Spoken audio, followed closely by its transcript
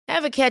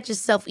Ever catch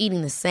yourself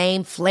eating the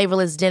same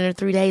flavorless dinner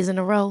 3 days in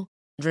a row?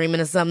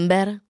 Dreaming of something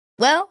better?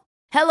 Well,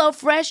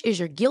 HelloFresh is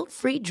your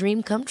guilt-free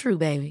dream come true,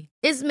 baby.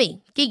 It's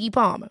me, Keke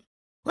Palmer.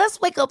 Let's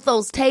wake up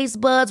those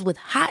taste buds with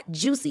hot,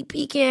 juicy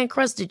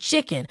pecan-crusted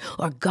chicken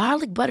or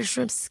garlic butter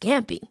shrimp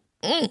scampi.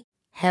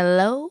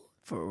 Hello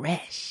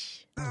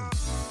Fresh.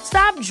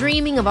 Stop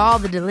dreaming of all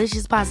the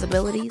delicious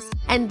possibilities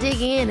and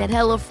dig in at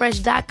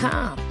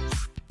HelloFresh.com.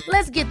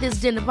 Let's get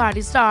this dinner party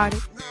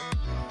started.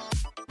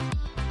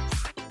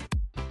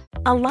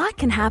 A lot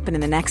can happen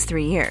in the next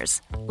 3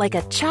 years. Like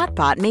a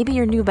chatbot may be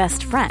your new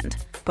best friend.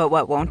 But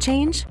what won't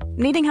change?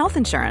 Needing health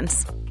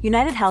insurance.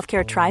 United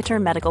Healthcare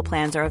Tri-Term Medical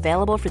Plans are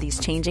available for these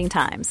changing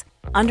times.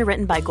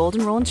 Underwritten by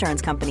Golden Rule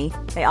Insurance Company,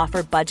 they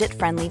offer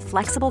budget-friendly,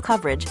 flexible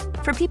coverage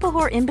for people who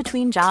are in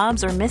between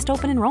jobs or missed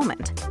open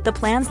enrollment. The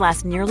plans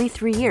last nearly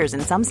 3 years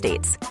in some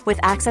states, with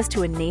access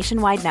to a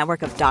nationwide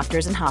network of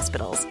doctors and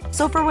hospitals.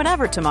 So for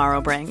whatever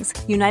tomorrow brings,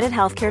 United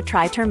Healthcare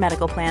Tri-Term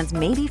Medical Plans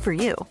may be for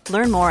you.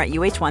 Learn more at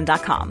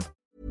uh1.com.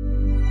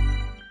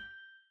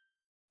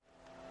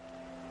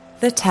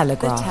 The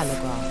Telegraph.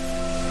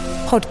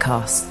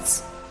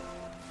 Podcasts.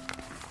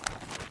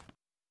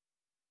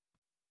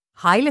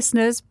 Hi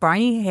listeners,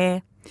 Bryony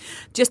here.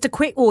 Just a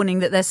quick warning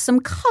that there's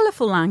some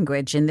colourful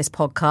language in this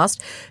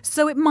podcast,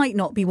 so it might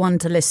not be one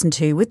to listen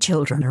to with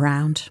children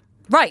around.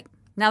 Right,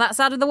 now that's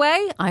out of the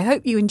way, I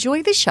hope you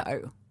enjoy the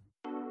show.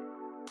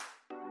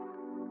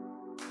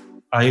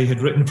 I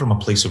had written from a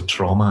place of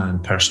trauma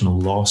and personal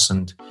loss,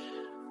 and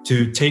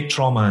to take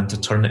trauma and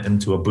to turn it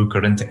into a book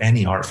or into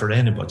any art for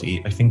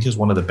anybody, I think is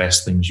one of the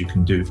best things you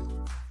can do.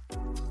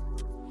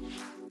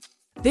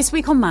 This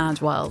week on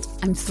Mad World,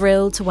 I'm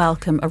thrilled to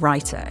welcome a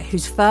writer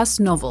whose first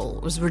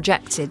novel was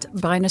rejected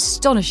by an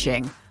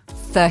astonishing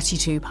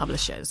 32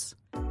 publishers.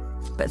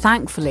 But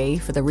thankfully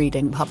for the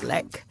reading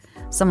public,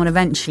 someone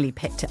eventually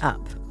picked it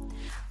up.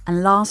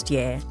 And last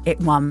year, it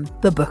won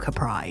the Booker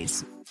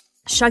Prize.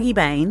 Shuggie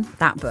Bain,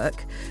 that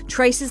book,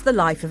 traces the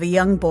life of a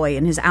young boy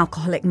and his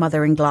alcoholic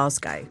mother in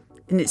Glasgow,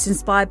 and it's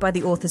inspired by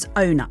the author's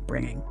own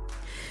upbringing.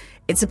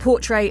 It's a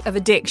portrait of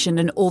addiction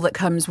and all that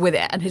comes with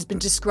it and has been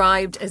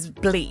described as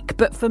bleak.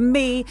 But for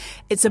me,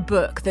 it's a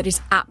book that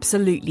is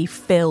absolutely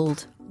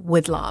filled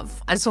with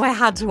love. And so I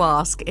had to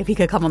ask if he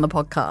could come on the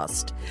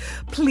podcast.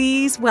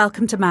 Please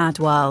welcome to Mad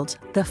World,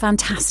 the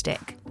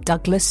fantastic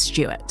Douglas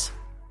Stuart.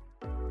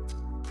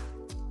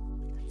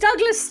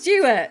 Douglas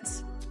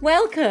Stuart,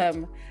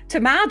 welcome to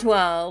Mad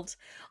World,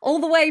 all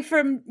the way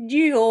from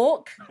New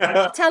York.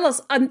 Tell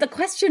us, the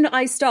question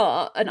I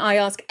start and I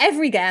ask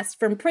every guest,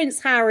 from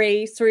Prince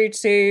Harry through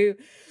to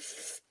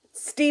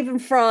Stephen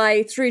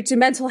Fry through to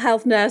mental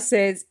health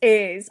nurses,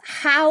 is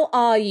how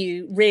are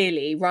you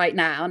really right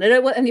now? And I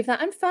don't want any of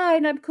that. I'm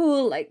fine, I'm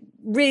cool. Like,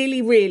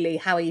 really, really,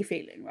 how are you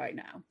feeling right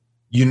now?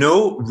 You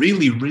know,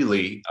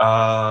 really,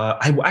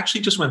 I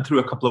actually just went through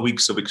a couple of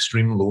weeks of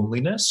extreme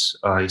loneliness.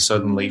 I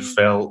suddenly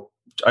felt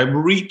I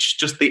reached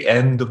just the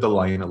end of the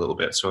line a little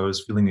bit, so I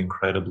was feeling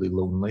incredibly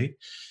lonely.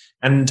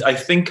 And I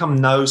think I'm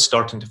now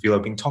starting to feel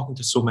I've been talking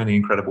to so many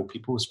incredible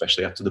people,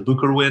 especially after the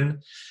Booker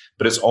win,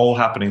 but it's all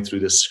happening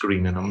through this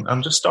screen, and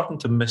I'm just starting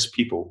to miss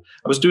people.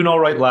 I was doing all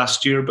right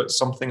last year, but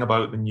something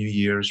about the new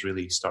year is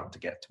really starting to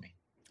get to me.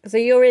 So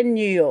you're in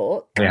New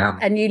York, I am.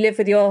 And you live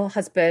with your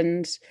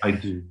husband. I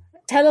do.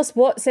 Tell us,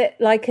 what's it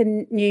like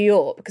in New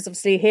York? Because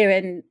obviously here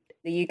in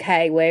the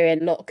UK, we're in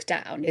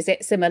lockdown. Is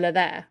it similar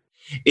there?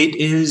 It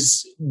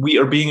is. We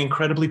are being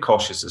incredibly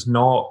cautious. It's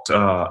not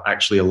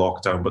actually a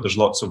lockdown, but there's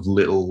lots of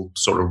little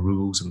sort of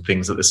rules and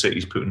things that the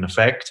city's put in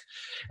effect.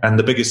 And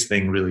the biggest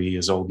thing really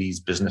is all these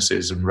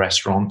businesses and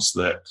restaurants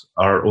that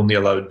are only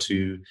allowed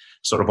to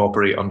sort of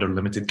operate under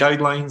limited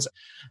guidelines.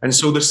 And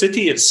so the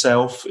city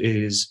itself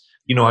is,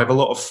 you know, I have a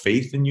lot of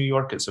faith in New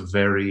York. It's a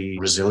very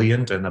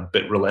resilient and a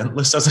bit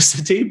relentless as a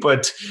city,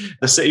 but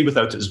the city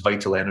without its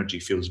vital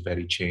energy feels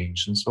very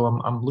changed. And so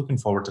I'm looking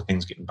forward to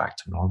things getting back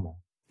to normal.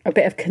 A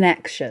bit of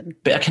connection.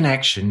 Bit of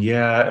connection,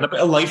 yeah. And a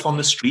bit of life on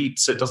the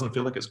streets. It doesn't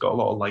feel like it's got a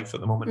lot of life at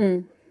the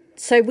moment.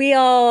 So we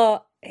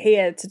are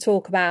here to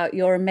talk about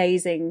your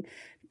amazing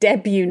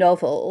debut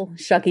novel,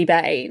 Shuggie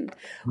Bain,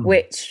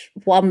 which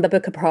won the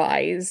Booker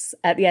Prize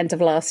at the end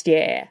of last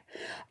year.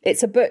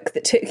 It's a book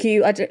that took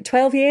you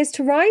 12 years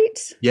to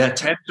write? Yeah,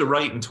 10 to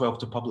write and 12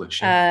 to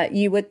publish. Yeah.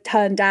 You were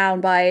turned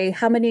down by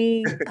how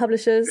many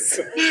publishers?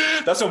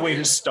 That's a way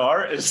to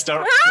start.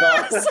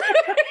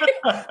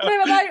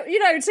 No, like, you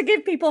know, to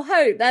give people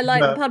hope. They're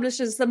like the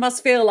publishers that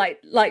must feel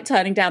like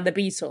turning down the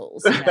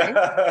Beatles. You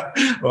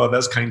know? Well,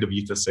 that's kind of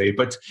you to say.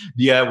 But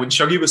yeah, when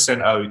Shuggie was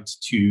sent out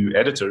to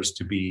editors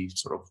to be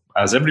sort of,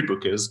 as every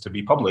book is, to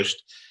be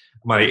published,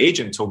 my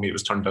agent told me it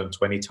was turned down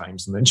 20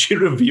 times. And then she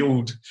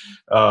revealed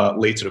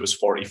later it was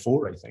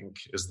 44, I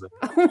think, is the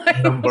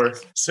number.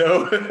 God.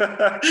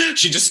 So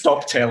she just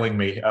stopped telling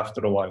me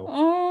after a while.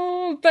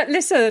 Oh, but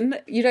listen,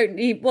 you don't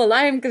need, well,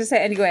 I am going to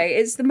say it anyway.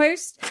 It's the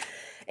most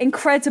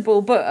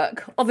incredible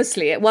book.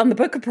 Obviously, it won the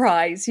Booker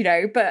Prize, you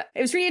know, but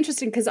it was really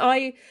interesting because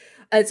I,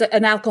 as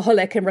an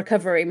alcoholic in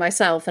recovery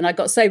myself, and I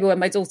got sober when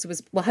my daughter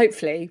was, well,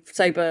 hopefully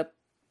sober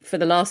for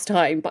the last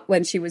time, but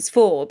when she was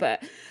 4,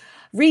 but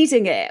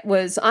reading it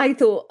I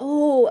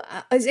thought,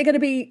 is it going to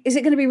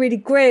be really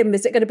grim?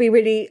 Is it going to be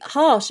really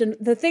harsh? And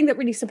the thing that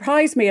really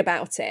surprised me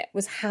about it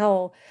was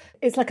how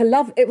it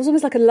was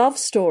almost like a love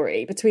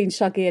story between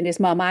Shuggie and his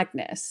mum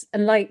Agnes.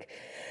 And like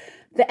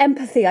the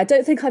empathy, I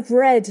don't think I've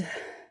read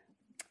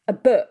a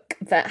book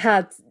that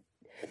had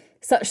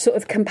such sort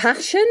of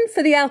compassion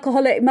for the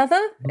alcoholic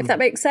mother, if that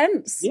makes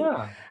sense.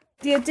 Yeah.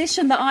 The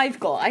edition that I've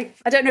got,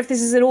 I don't know if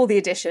this is in all the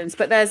editions,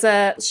 but there's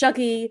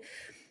Shuggie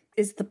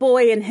is the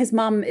boy and his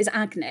mum is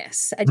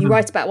Agnes. And you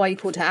write about why you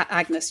called her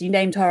Agnes. You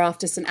named her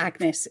after St.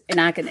 Agnes in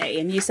agony.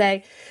 And you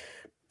say,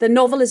 the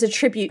novel is a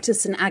tribute to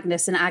St.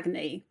 Agnes in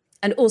agony,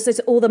 and also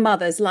to all the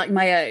mothers like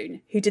my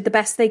own, who did the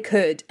best they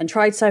could and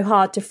tried so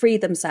hard to free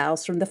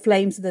themselves from the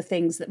flames of the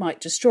things that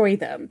might destroy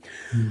them.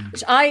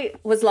 Which I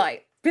was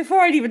like,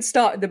 before I'd even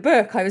started the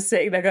book, I was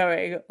sitting there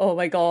going, oh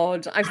my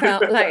God, I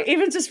felt like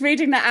even just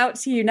reading that out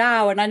to you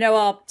now, and I know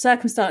our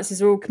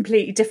circumstances are all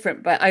completely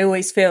different, but I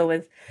always feel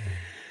with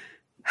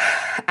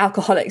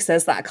alcoholics,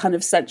 there's that kind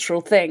of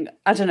central thing.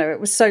 I don't know, it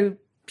was so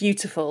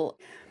beautiful.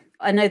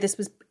 I know this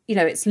was,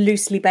 it's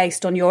loosely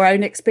based on your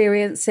own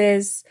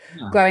experiences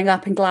growing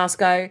up in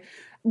Glasgow.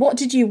 What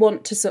did you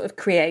want to sort of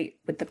create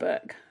with the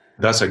book?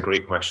 That's a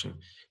great question.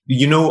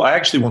 I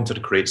actually wanted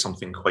to create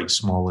something quite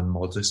small and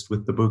modest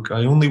with the book.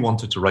 I only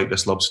wanted to write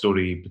this love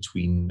story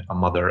between a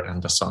mother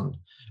and a son,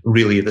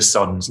 really the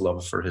son's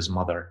love for his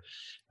mother.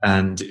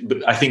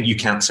 But I think you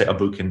can't set a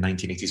book in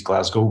 1980s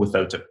Glasgow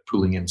without it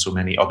pulling in so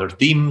many other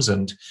themes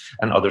and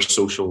other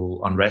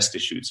social unrest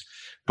issues.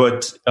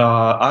 But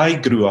I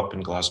grew up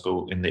in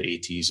Glasgow in the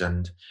 80s,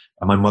 and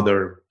my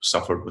mother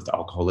suffered with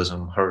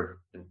alcoholism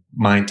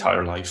my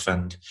entire life.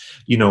 And,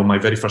 my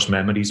very first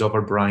memories of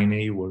her,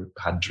 Bryony,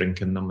 had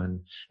drink in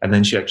them. And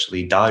then she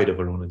actually died of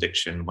her own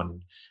addiction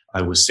when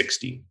I was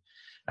 16.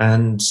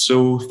 And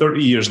so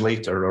 30 years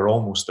later, or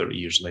almost 30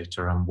 years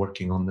later, I'm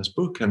working on this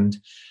book. And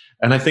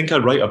I think I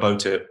write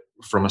about it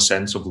from a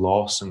sense of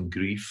loss and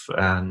grief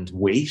and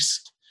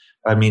waste.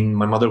 I mean,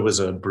 my mother was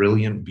a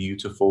brilliant,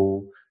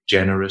 beautiful,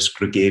 generous,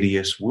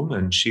 gregarious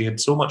woman. She had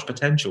so much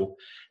potential.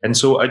 And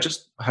so I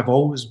just have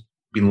always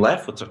been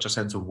left with such a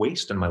sense of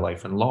waste in my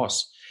life and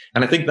loss.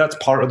 And I think that's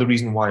part of the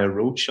reason why I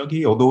wrote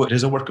Shuggie. Although it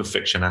is a work of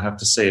fiction, I have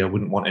to say I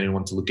wouldn't want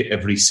anyone to look at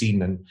every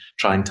scene and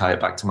try and tie it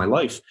back to my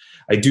life.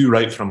 I do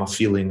write from a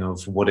feeling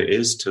of what it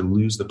is to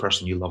lose the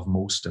person you love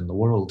most in the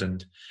world.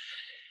 And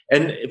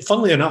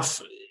funnily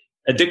enough,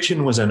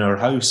 addiction was in our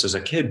house as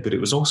a kid, but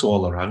it was also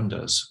all around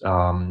us.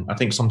 I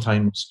think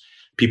sometimes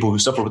people who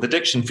suffer with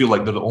addiction feel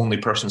like they're the only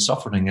person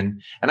suffering.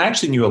 And I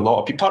actually knew a lot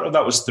of people. Part of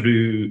that was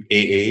through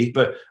AA,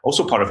 but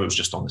also part of it was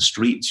just on the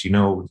streets.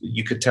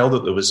 You could tell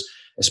that there was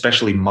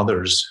especially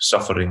mothers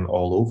suffering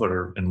all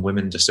over and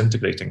women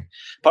disintegrating.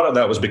 Part of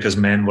that was because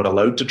men were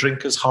allowed to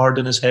drink as hard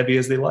and as heavy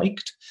as they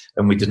liked,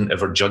 and we didn't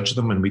ever judge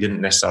them, and we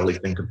didn't necessarily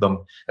think of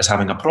them as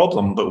having a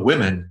problem. But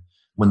women,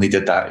 when they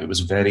did that, it was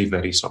very,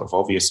 very sort of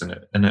obvious in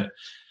it.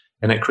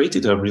 And it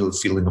created a real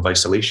feeling of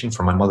isolation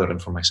for my mother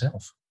and for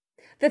myself.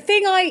 The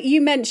thing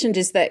you mentioned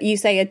is that you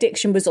say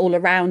addiction was all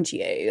around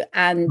you.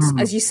 And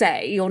as you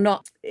say,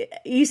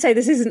 you say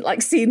this isn't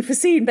like scene for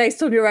scene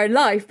based on your own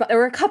life, but there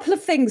were a couple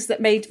of things that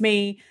made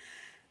me,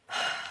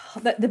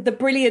 the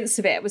brilliance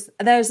of it was,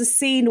 there was a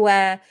scene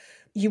where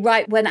you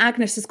write when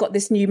Agnes has got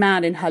this new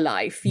man in her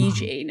life,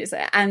 Eugene, is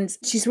it? And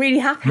she's really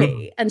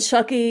happy. And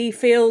Shuggie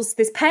feels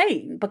this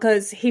pain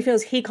because he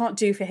feels he can't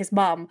do for his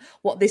mum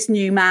what this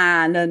new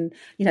man and,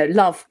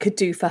 love could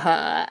do for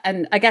her.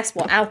 And I guess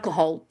what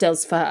alcohol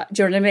does for her.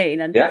 Do you know what I mean?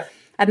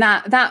 And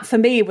that for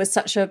me was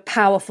such a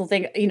powerful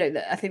thing,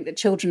 that I think that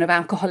children of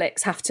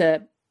alcoholics have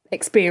to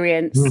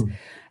experience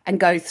and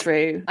go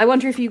through. I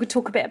wonder if you could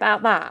talk a bit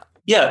about that.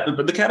 Yeah,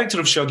 but the character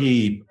of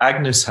Shuggie,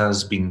 Agnes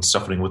has been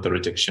suffering with her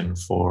addiction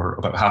for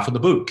about half of the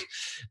book.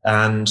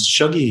 And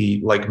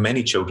Shuggie, like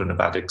many children of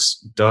addicts,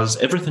 does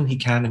everything he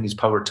can in his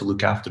power to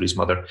look after his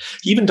mother.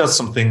 He even does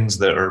some things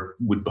that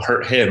would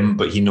hurt him,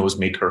 but he knows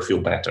make her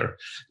feel better.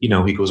 He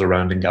goes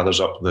around and gathers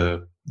up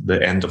the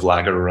end of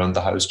lager around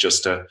the house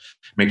just to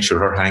make sure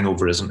her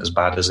hangover isn't as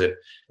bad as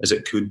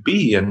it could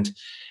be.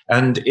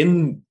 And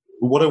in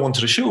what I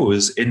wanted to show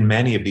is in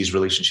many of these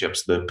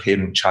relationships, the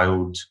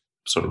parent-child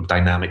sort of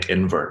dynamic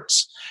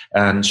inverts.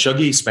 And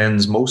Shuggie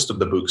spends most of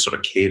the book sort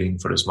of caring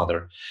for his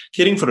mother,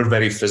 caring for her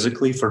very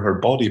physically, for her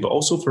body, but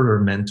also for her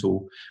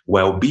mental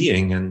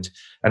well-being and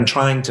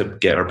trying to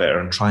get her better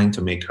and trying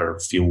to make her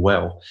feel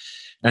well.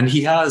 And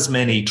he has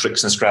many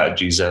tricks and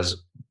strategies, as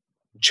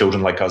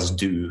children like us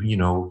do,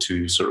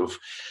 to sort of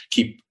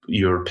keep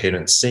your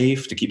parents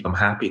safe, to keep them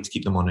happy, to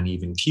keep them on an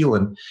even keel.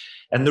 And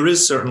there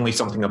is certainly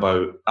something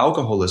about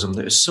alcoholism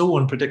that is so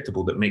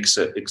unpredictable that makes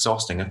it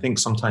exhausting. I think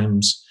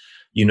sometimes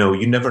you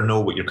never know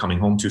what you're coming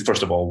home to.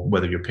 First of all,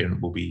 whether your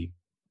parent will be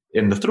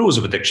in the throes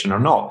of addiction or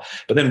not.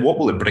 But then what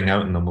will it bring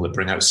out in them? Will it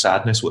bring out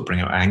sadness? Will it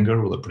bring out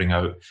anger? Will it bring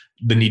out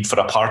the need for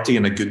a party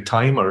and a good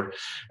time?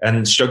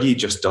 And Shuggie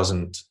just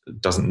doesn't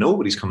know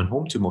what he's coming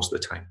home to most of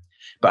the time.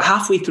 But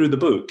halfway through the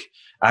book,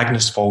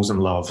 Agnes falls in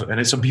love, and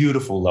it's a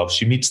beautiful love.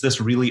 She meets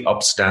this really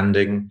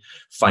upstanding,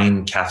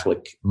 fine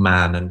Catholic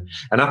man,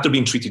 and after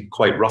being treated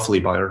quite roughly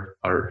by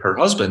her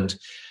husband,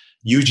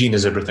 Eugene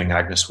is everything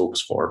Agnes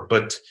hopes for.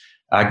 But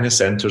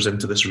Agnes enters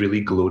into this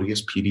really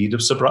glorious period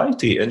of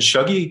sobriety, and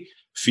Shuggy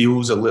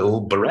feels a little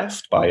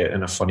bereft by it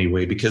in a funny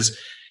way, because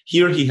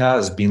here he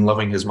has been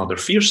loving his mother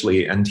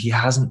fiercely, and he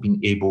hasn't been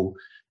able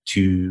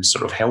to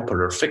sort of help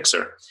her or fix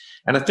her.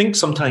 And I think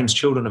sometimes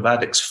children of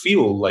addicts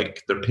feel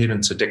like their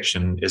parents'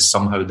 addiction is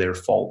somehow their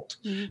fault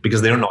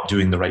because they're not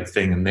doing the right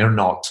thing, and they're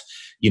not,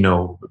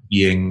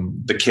 being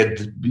the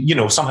kid,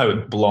 somehow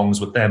it belongs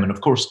with them. And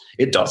of course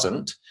it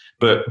doesn't,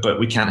 but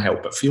we can't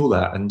help but feel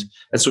that. And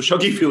so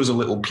Shuggy feels a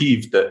little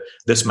peeved that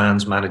this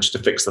man's managed to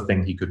fix the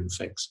thing he couldn't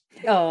fix.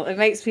 Oh, it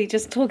makes me,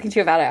 just talking to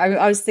you about it,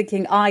 I was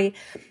thinking,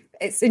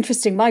 it's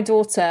interesting, my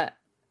daughter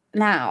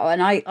now,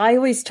 and I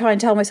always try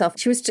and tell myself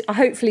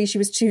hopefully she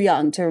was too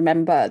young to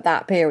remember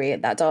that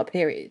period, that dark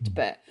period,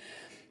 but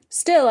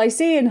still I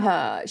see in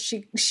her,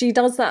 she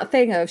does that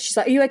thing of, she's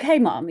like, "Are you okay,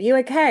 Mum? Are you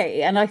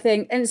okay?" And I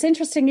think, and it's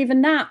interesting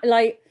even now,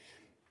 like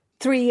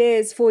 3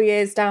 years, 4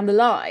 years down the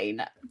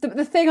line,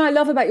 the thing I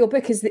love about your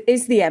book is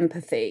the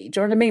empathy.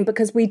 Do you know what I mean?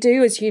 Because we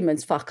do as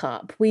humans fuck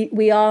up.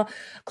 We are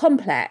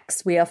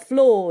complex. We are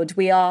flawed.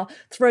 We are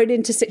thrown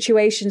into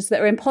situations that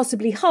are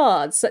impossibly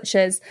hard, such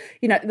as,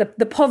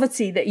 the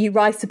poverty that you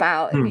write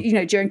about,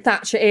 during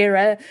Thatcher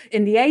era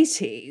in the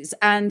 80s.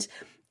 And,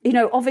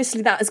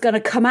 obviously that is going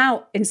to come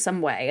out in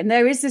some way. And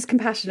there is this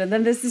compassion. And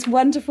then there's this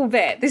wonderful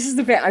bit. This is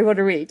the bit I want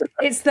to read.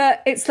 It's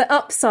the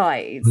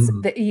upsides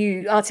that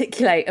you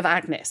articulate of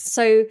Agnes.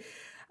 So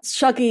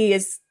Shuggy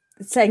is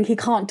saying he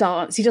can't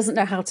dance. He doesn't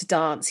know how to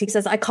dance. He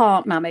says, "I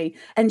can't, Mummy."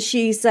 And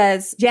she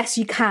says, "Yes,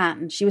 you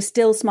can." She was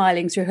still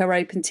smiling through her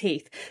open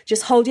teeth.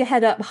 "Just hold your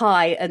head up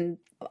high and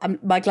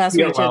my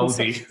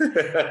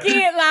Glaswegian.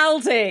 Get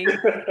loudy."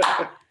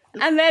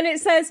 And then it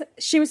says,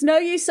 "She was no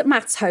use at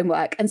maths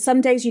homework, and some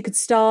days you could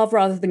starve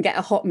rather than get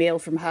a hot meal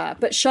from her.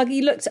 But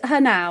Shuggy looked at her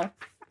now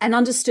and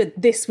understood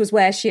this was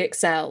where she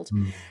excelled.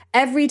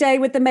 Every day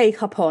with the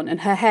makeup on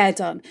and her hair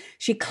done,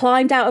 she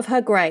climbed out of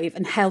her grave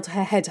and held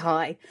her head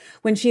high.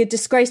 When she had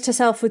disgraced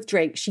herself with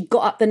drink, she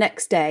got up the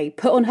next day,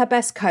 put on her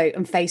best coat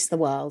and faced the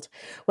world.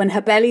 When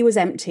her belly was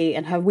empty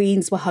and her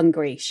weans were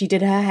hungry, she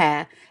did her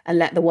hair and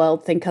let the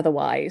world think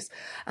otherwise."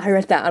 I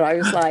read that and I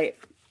was like,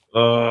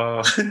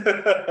 I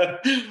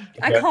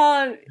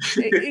can't,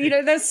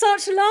 there's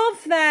such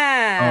love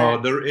there.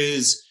 Oh, there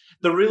is.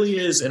 There really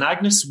is. And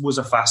Agnes was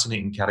a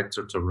fascinating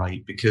character to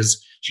write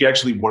because she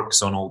actually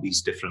works on all these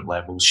different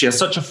levels. She has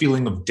such a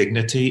feeling of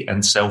dignity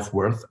and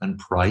self-worth and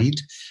pride.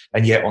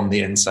 And yet on the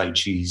inside,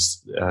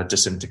 she's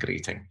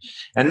disintegrating.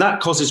 And that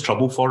causes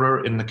trouble for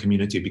her in the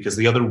community because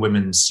the other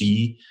women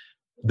see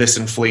this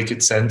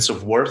inflated sense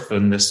of worth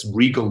and this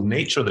regal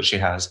nature that she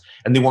has.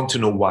 And they want to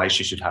know why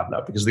she should have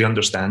that because they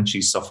understand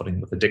she's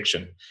suffering with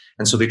addiction.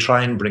 And so they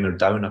try and bring her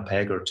down a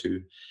peg or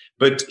two.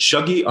 But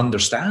Shuggy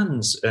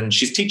understands, and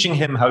she's teaching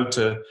him how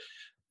to,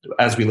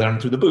 as we learn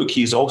through the book,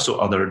 he's also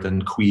othered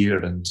and queer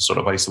and sort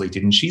of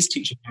isolated. And she's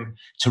teaching him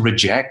to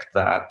reject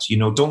that,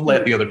 don't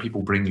let the other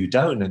people bring you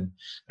down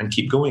and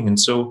keep going. And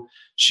so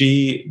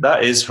that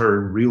is her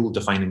real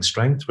defining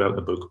strength throughout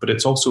the book, but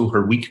it's also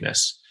her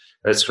weakness.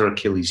 It's her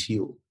Achilles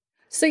heel.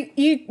 So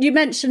you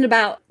mentioned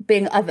about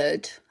being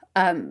othered.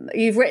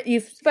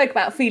 You've spoke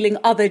about feeling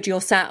othered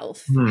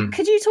yourself.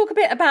 Could you talk a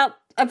bit about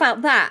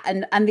that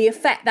and the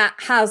effect that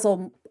has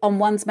on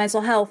one's mental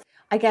health?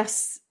 I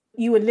guess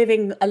you were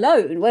living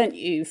alone, weren't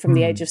you, from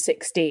the age of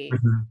 16?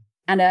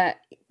 And a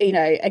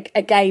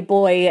gay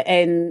boy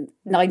in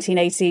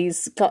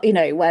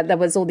 1980s, where there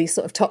was all these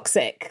sort of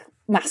toxic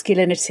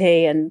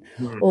masculinity and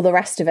all the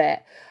rest of it.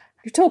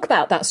 You talk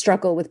about that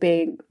struggle with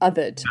being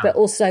othered, but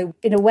also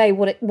in a way,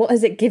 what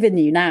has it given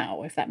you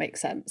now, if that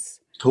makes sense?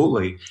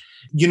 Totally.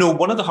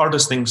 One of the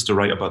hardest things to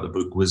write about the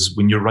book was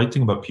when you're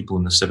writing about people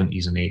in the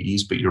 70s and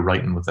 80s, but you're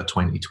writing with a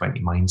 2020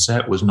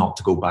 mindset, was not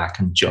to go back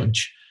and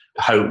judge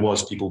how it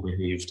was people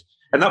behaved.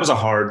 And that was a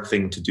hard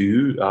thing to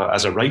do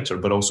as a writer,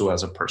 but also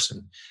as a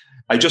person.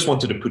 I just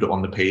wanted to put it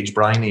on the page,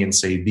 Bryony, and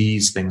say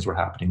these things were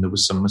happening. There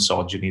was some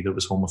misogyny, there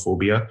was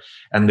homophobia,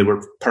 and they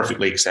were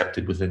perfectly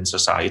accepted within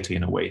society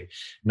in a way.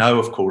 Now,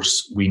 of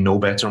course, we know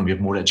better and we have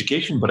more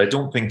education, but I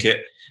don't think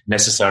it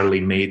necessarily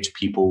made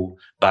people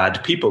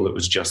bad people. It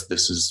was just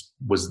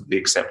was the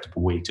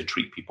acceptable way to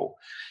treat people.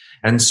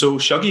 And so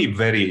Shuggy,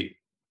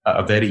 at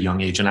a very young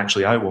age, and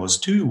actually I was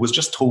too, was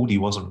just told he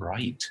wasn't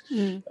right.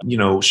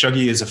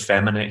 Shuggy is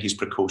effeminate, he's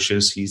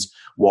precocious, he's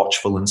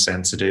watchful and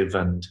sensitive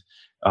and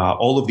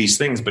all of these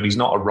things, but he's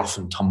not a rough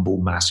and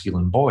tumble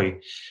masculine boy.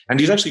 And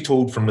he's actually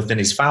told from within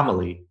his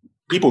family,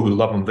 people who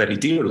love him very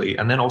dearly,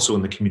 and then also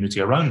in the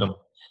community around him,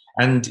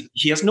 And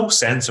he has no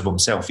sense of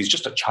himself. He's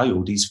just a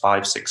child. He's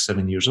 5, 6,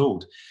 7 years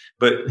old.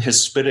 But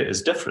his spirit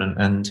is different,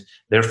 and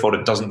therefore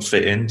it doesn't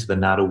fit into the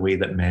narrow way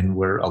that men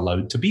were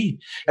allowed to be.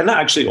 And that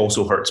actually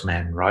also hurts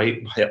men, right?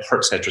 It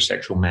hurts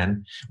heterosexual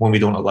men when we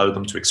don't allow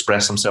them to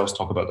express themselves,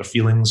 talk about their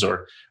feelings,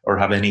 or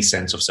have any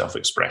sense of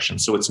self-expression.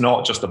 So it's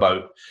not just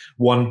about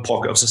one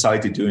pocket of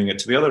society doing it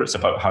to the other. It's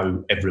about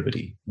how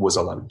everybody was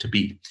allowed to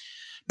be.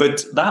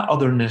 But that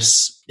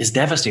otherness is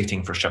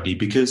devastating for Shuggy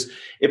because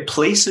it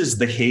places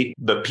the hate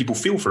that people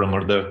feel for him,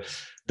 or the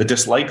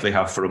dislike they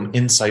have for him,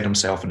 inside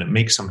himself, and it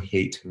makes him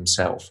hate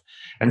himself.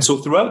 And so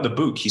throughout the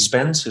book, he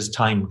spends his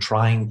time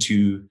trying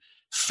to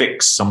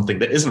fix something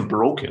that isn't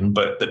broken,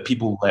 but that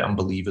people let him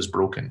believe is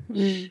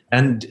broken.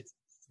 And,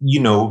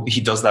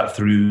 he does that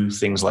through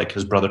things like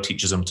his brother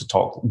teaches him to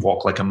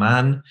walk like a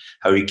man,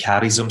 how he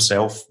carries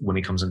himself when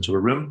he comes into a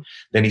room.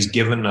 Then he's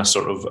given a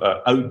sort of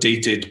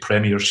outdated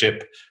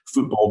Premiership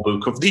football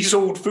book of these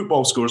old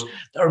football scores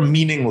that are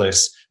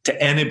meaningless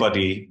to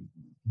anybody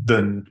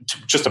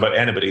just about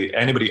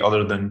anybody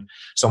other than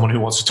someone who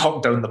wants to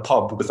talk down the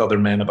pub with other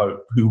men about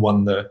who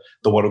won the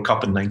World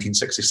Cup in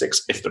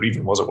 1966, if there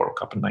even was a World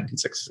Cup in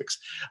 1966.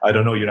 I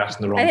don't know, you're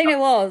asking the wrong I think it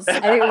was.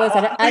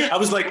 I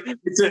was like,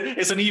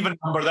 it's an even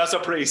number. That's a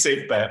pretty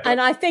safe bet. And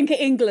I think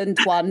England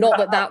won,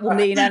 not that will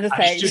mean anything.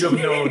 I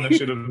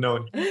should have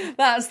known.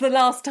 That's the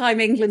last time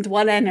England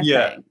won anything.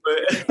 Yeah,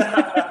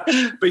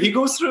 but he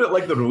goes through it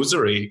like the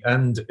rosary,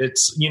 and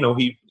it's,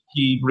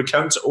 he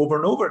recounts it over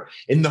and over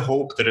in the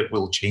hope that it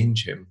will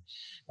change him.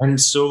 And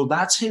so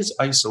that's his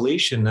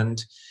isolation.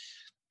 And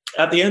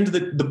at the end of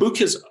the book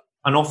is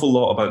an awful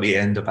lot about the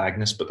end of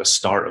Agnes, but the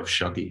start of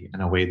Shuggy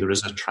in a way. There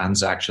is a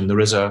transaction.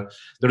 There is a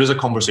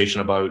conversation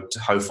about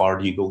how far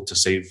do you go to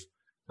save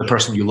the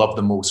person you love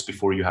the most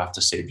before you have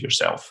to save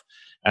yourself.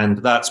 And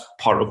that's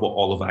part of what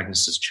all of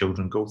Agnes's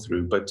children go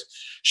through. But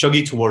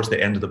Shuggy, towards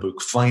the end of the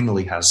book,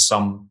 finally has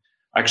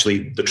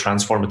the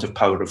transformative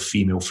power of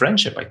female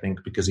friendship, I think,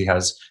 because he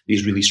has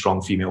these really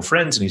strong female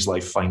friends in his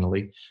life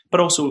finally, but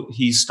also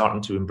he's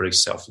starting to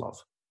embrace self-love.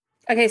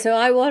 Okay, so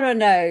I want to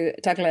know,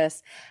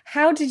 Douglas,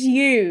 how did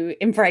you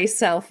embrace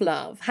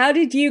self-love? How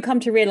did you come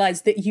to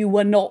realise that you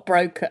were not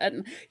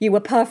broken? You were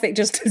perfect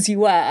just as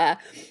you were?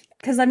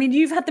 Because, I mean,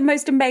 you've had the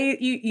most amazing...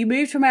 You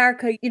moved to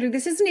America.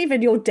 This isn't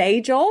even your day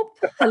job.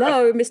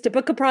 Hello, Mr.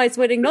 Booker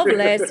Prize-winning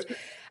novelist.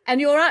 And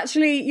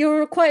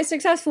you're quite a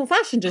successful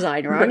fashion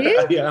designer, aren't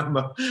you? Yeah, I'm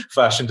a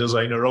fashion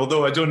designer,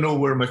 although I don't know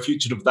where my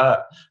future of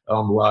that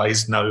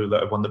lies now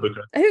that I've won the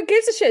Booker. Who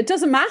gives a shit? It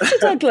doesn't matter,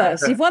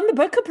 Douglas. You've won the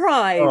Booker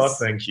Prize. Oh,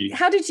 thank you.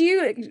 How did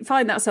you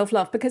find that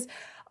self-love? Because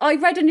I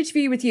read an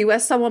interview with you where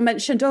someone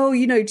mentioned, do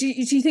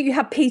you think you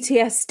had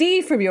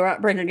PTSD from your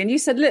upbringing? And you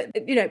said, look,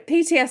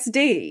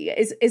 PTSD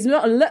is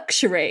not a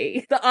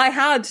luxury that I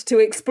had to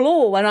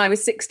explore when I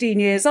was 16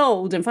 years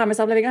old and find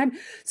myself living at home.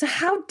 So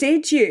how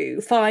did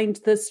you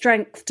find the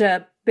strength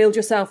to build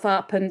yourself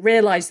up and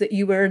realise that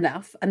you were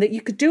enough and that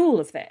you could do all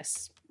of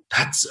this?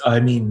 That's,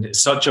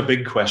 such a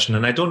big question.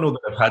 And I don't know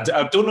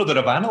that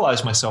I've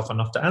analysed myself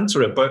enough to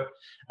answer it. But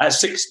at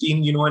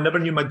 16, I never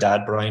knew my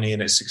dad, Bryony,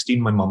 and at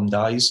 16, my mum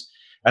dies.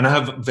 And I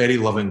have a very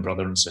loving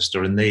brother and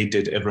sister, and they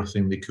did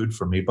everything they could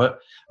for me. But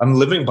I'm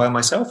living by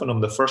myself, and I'm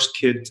the first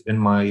kid in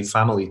my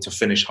family to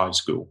finish high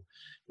school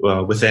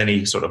with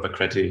any sort of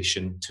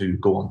accreditation to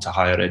go on to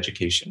higher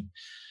education.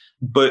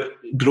 But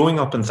growing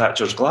up in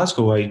Thatcher's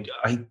Glasgow,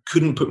 I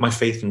couldn't put my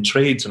faith in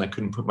trades, and I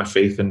couldn't put my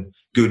faith in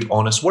good,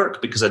 honest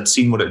work, because I'd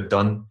seen what it had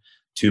done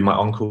to my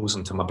uncles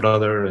and to my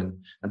brother and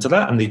to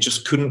that, and they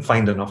just couldn't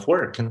find enough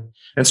work. And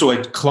so I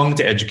clung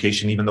to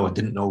education, even though I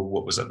didn't know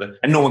what was and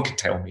no one could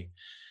tell me.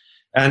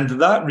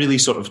 And that really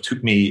sort of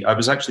took me, I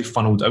was actually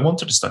funneled. I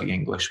wanted to study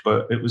English,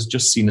 but it was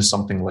just seen as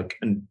something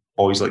and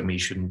boys like me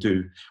shouldn't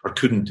do or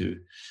couldn't do.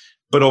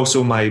 But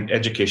also my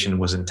education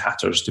was in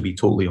tatters, to be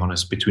totally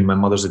honest, between my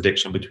mother's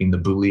addiction, between the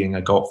bullying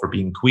I got for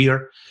being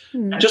queer,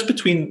 and just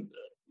between,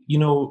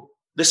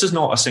 this is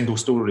not a single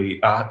story,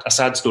 a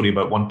sad story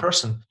about one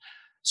person.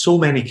 So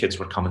many kids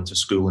were coming to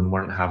school and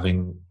weren't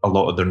having a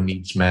lot of their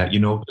needs met,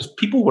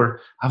 people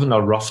were having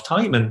a rough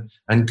time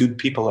and good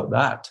people at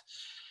that.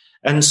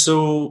 And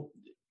so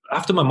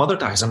after my mother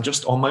dies, I'm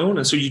just on my own.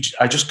 And so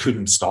I just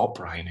couldn't stop,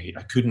 Brian.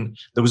 I couldn't,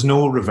 there was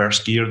no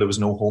reverse gear. There was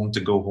no home to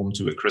go home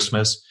to at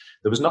Christmas.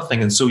 There was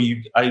nothing. And so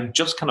I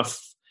just kind of,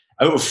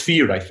 out of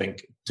fear, I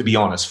think, to be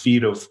honest,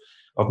 fear of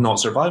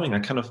not surviving, I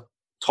kind of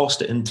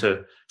tossed it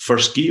into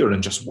first gear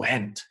and just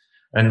went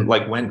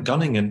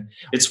gunning. And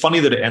it's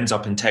funny that it ends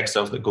up in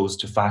textiles that goes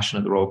to fashion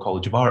at the Royal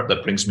College of Art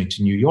that brings me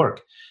to New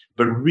York.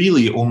 But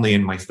really only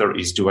in my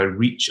 30s do I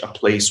reach a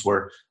place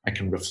where I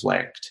can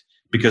reflect.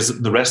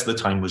 Because the rest of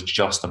the time was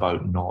just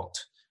about not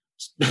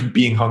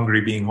being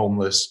hungry, being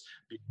homeless,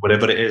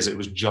 whatever it is, it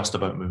was just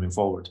about moving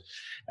forward.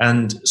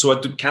 And so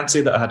I can't say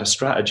that I had a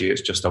strategy.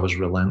 It's just I was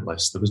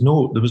relentless. There was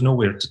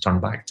nowhere to turn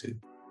back to.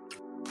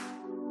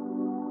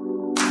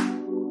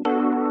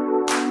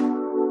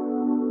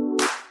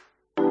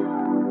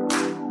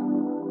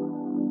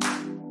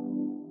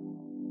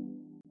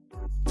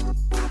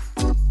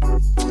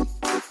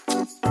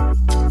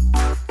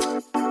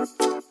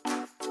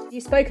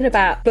 You've spoken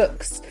about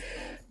books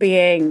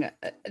being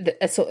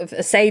a sort of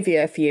a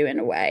saviour for you in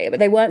a way, but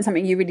they weren't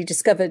something you really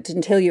discovered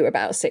until you were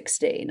about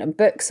 16. And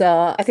books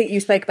are, I think you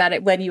spoke about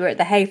it when you were at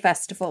the Hay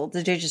Festival,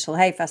 the Digital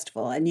Hay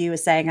Festival, and you were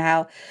saying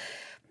how,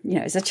 you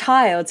know, as a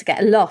child to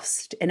get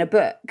lost in a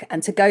book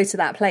and to go to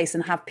that place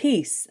and have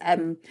peace,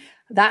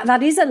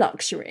 that is a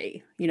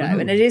luxury, you know,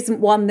 and it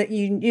isn't one that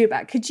you knew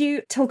about. Could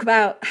you talk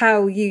about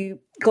how you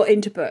got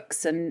into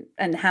books and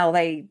how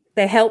they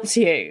helped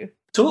you?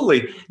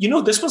 Totally. You know,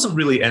 this wasn't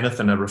really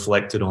anything I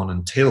reflected on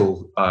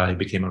until I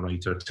became a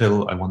writer,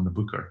 till I won the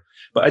Booker.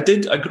 But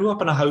I grew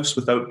up in a house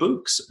without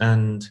books,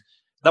 and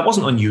that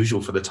wasn't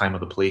unusual for the time or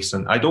the place.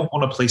 And I don't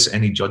want to place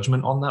any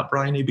judgment on that,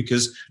 Bryony,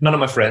 because none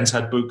of my friends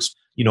had books.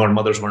 You know, our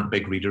mothers weren't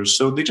big readers,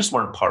 so they just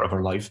weren't part of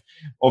our life.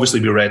 Obviously,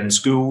 we read in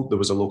school. There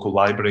was a local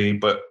library,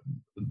 but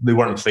they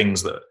weren't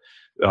things that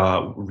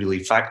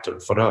really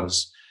factored for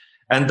us.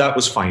 And that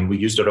was fine. We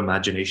used our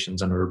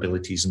imaginations and our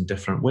abilities in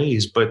different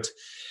ways. But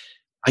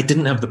I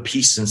didn't have the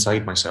peace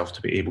inside myself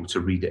to be able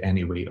to read it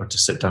anyway, or to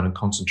sit down and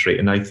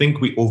concentrate. And I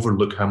think we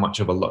overlook how much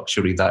of a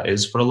luxury that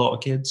is for a lot of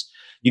kids.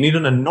 You need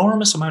an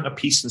enormous amount of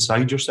peace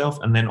inside yourself,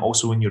 and then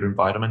also in your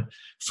environment,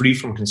 free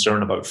from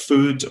concern about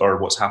food or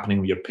what's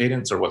happening with your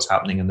parents or what's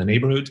happening in the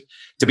neighborhood,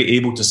 to be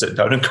able to sit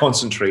down and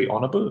concentrate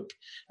on a book.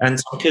 And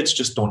some kids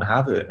just don't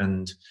have it.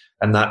 And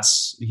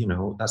that's, you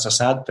know, that's a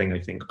sad thing, I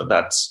think, but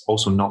that's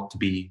also not to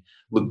be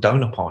looked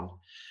down upon.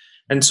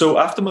 And so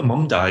after my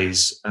mum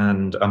dies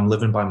and I'm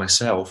living by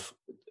myself,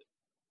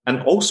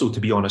 and also, to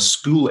be honest,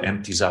 school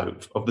empties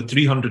out. Of the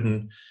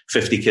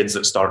 350 kids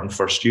that start in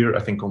first year,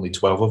 I think only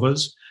 12 of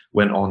us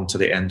went on to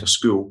the end of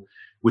school,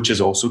 which is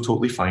also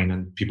totally fine.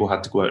 And people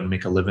had to go out and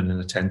make a living and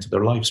attend to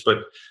their lives. But,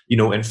 you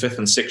know, in fifth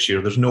and sixth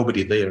year, there's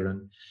nobody there.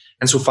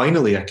 And so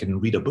finally I can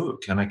read a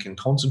book and I can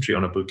concentrate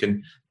on a book.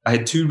 And I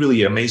had two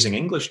really amazing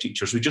English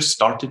teachers who just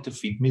started to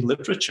feed me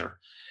literature.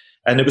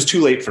 And it was too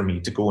late for me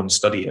to go and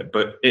study it,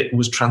 but it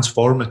was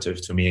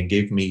transformative to me and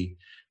gave me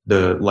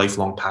the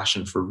lifelong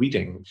passion for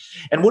reading.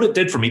 And what it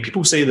did for me,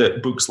 people say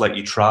that books let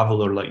you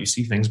travel or let you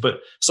see things, but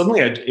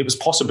suddenly it was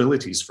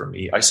possibilities for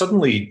me. I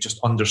suddenly just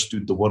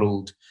understood the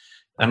world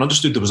and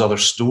understood there was other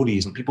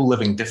stories and people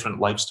living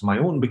different lives to my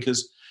own,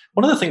 because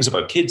one of the things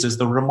about kids is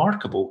they're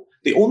remarkable.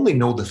 They only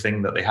know the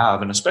thing that they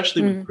have. And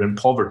especially when you're in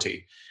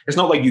poverty, it's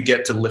not like you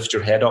get to lift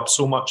your head up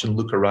so much and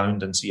look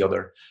around and see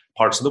other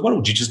parts of the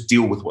world. You just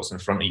deal with what's in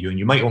front of you, and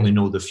you might only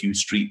know the few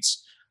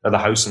streets or the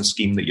house and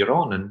scheme that you're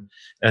on.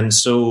 And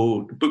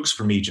so books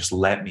for me just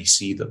let me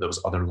see that there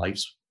was other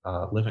lives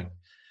living.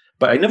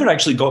 But I never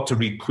actually got to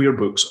read queer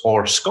books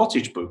or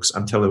Scottish books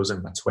until I was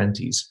in my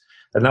 20s.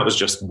 And that was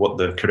just what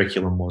the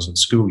curriculum was in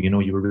school. You know,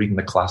 you were reading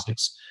the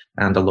classics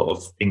and a lot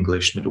of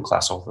English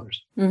middle-class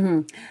authors.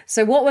 Mm-hmm.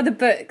 So what were the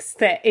books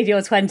that in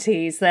your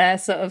 20s, the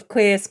sort of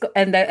queer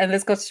and the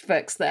Scottish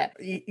books that,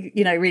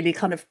 you know, really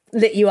kind of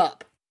lit you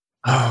up?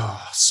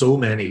 Oh, so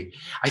many.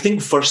 I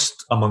think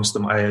first amongst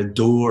them, I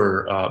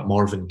adore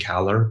Morven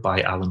Caller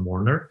by Alan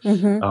Warner,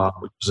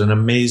 which is an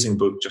amazing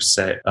book just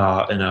set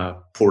in a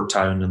port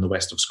town in the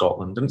west of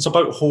Scotland. And it's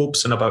about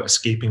hopes and about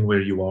escaping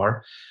where you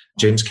are.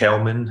 James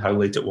Kelman, How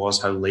Late It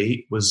Was, How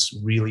Late, was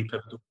really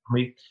pivotal for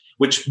me,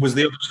 which was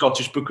the other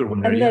Scottish Booker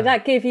winner. And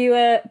that gave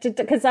you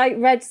because I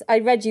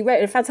read you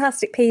wrote a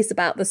fantastic piece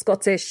about the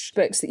Scottish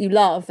books that you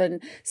love,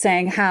 and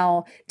saying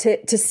how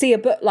to see a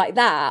book like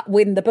that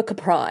win the Booker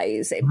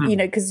Prize, you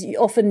know, because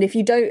often if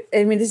you don't,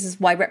 I mean, this is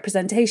why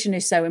representation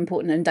is so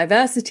important and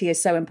diversity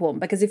is so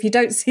important, because if you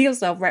don't see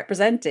yourself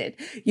represented,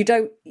 you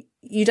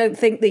don't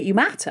think that you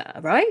matter,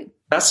 right?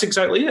 That's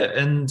exactly it.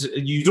 And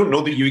you don't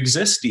know that you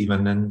exist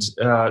even. And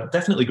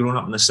definitely growing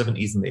up in the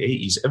 70s and the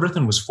 80s,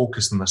 everything was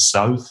focused in the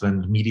South,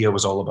 and media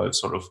was all about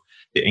sort of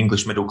the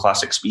English middle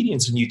class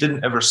experience. And you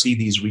didn't ever see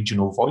these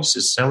regional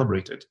voices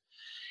celebrated.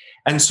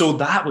 And so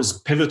that was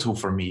pivotal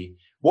for me.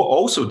 What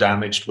also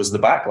damaged was the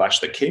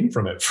backlash that came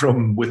from it,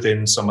 from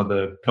within some of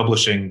the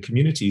publishing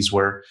communities,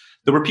 where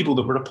there were people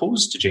that were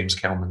opposed to James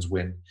Kelman's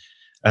win.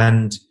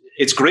 And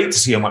it's great to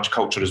see how much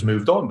culture has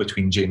moved on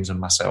between James and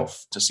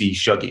myself, to see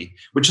Shuggie,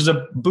 which is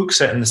a book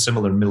set in a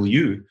similar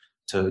milieu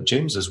to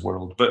James's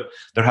world. But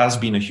there has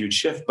been a huge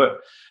shift. But,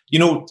 you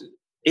know,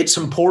 it's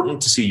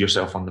important to see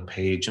yourself on the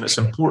page, and it's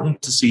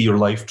important to see your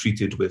life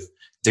treated with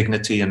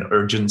dignity and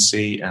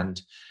urgency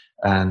and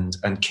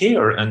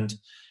care.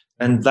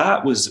 And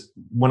that was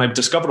when I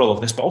discovered all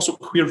of this, but also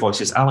queer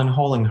voices, Alan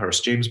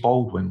Hollinghurst, James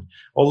Baldwin,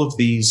 all of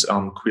these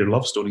queer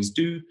love stories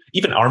do,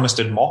 even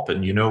Armistead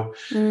Maupin, you know,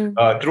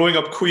 growing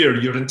up queer,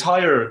 your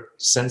entire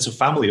sense of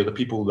family are the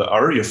people that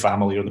are your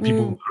family, or the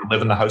people who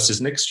live in the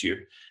houses next to you.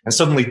 And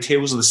suddenly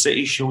Tales of the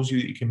City shows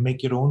you that you can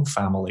make your own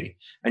family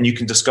and you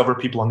can discover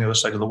people on the other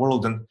side of the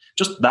world. And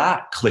just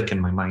that click in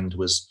my mind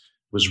was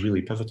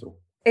really pivotal.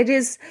 It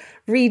is,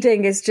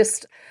 reading is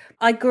just,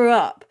 I grew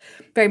up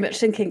very much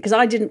thinking, because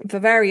I didn't, for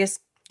various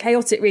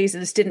chaotic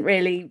reasons, didn't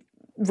really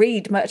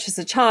read much as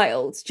a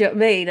child. Do you know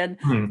what I mean? And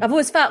I've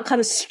always felt kind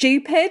of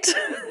stupid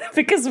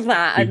because of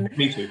that. And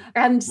me too.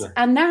 And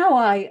now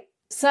I,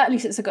 certainly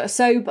since I got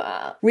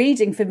sober,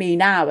 reading for me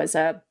now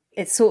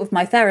it's sort of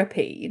my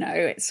therapy, you know,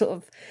 it's sort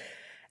of,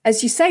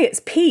 as you say,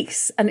 it's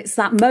peace, and it's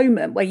that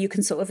moment where you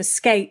can sort of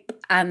escape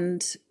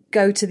and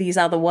go to these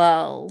other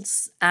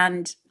worlds.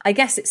 And I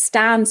guess it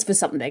stands for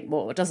something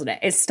more, doesn't it?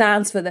 It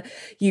stands for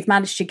you've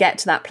managed to get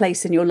to that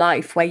place in your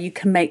life where you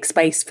can make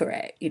space for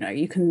it. You know,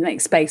 you can make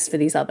space for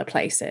these other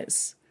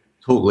places.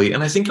 Totally.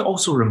 And I think it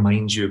also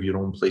reminds you of your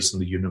own place in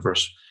the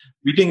universe.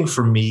 Reading,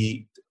 for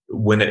me,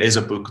 when it is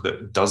a book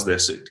that does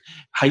this, it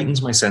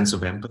heightens my sense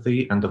of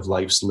empathy and of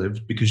lives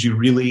lived, because you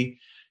really,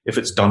 if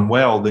it's done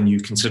well, then you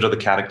consider the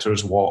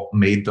characters, what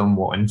made them,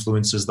 what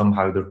influences them,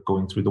 how they're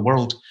going through the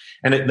world.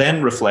 And it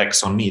then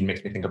reflects on me and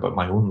makes me think about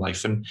my own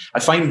life. And I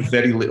find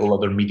very little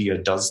other media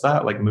does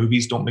that. Like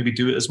movies don't maybe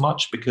do it as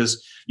much,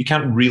 because you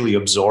can't really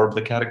absorb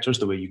the characters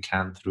the way you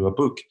can through a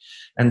book.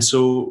 And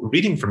so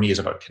reading for me is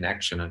about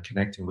connection and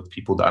connecting with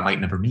people that I might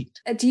never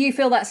meet. Do you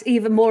feel that's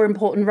even more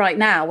important right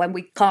now when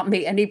we can't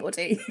meet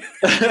anybody?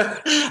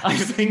 I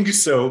think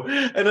so.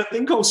 And I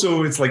think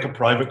also it's like a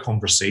private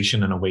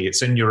conversation in a way.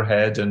 It's in your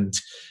head and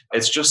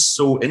it's just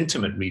so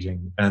intimate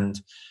reading.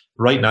 And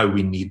right now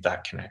we need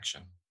that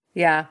connection.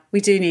 Yeah,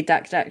 we do need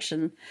that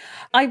connection.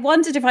 I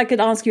wondered if I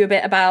could ask you a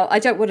bit about, I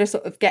don't want to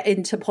sort of get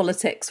into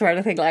politics or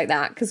anything like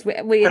that, because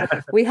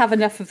we have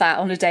enough of that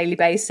on a daily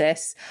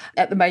basis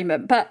at the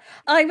moment. But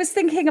I was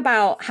thinking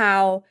about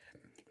how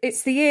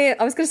it's the year,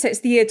 I was going to say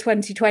it's the year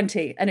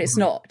 2020, and it's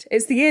not.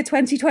 It's the year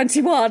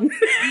 2021.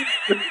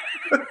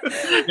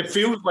 It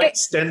feels like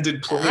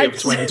extended play of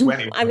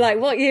 2020. I'm like,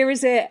 what year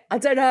is it? I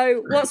don't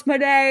know. What's my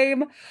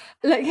name?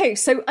 Like, okay,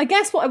 so I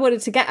guess what I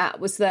wanted to get at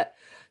was that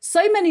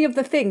so many of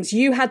the things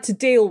you had to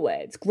deal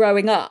with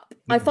growing up,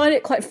 I find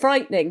it quite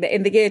frightening that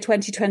in the year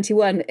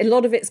 2021, a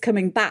lot of it's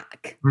coming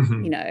back,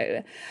 you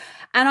know.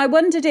 And I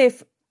wondered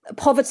if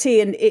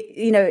poverty and,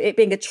 it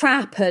being a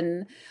trap,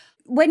 and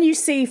when you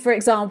see, for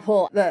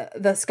example,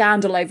 the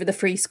scandal over the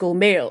free school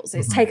meals,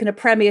 it's taken a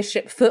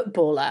Premiership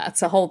footballer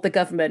to hold the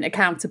government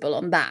accountable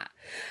on that.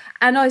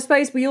 And I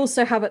suppose we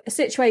also have a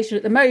situation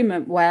at the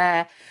moment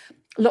where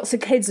lots of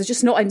kids are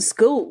just not in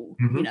school,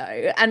 you know,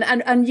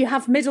 and you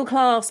have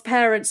middle-class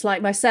parents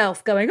like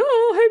myself going,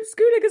 oh,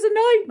 homeschooling is a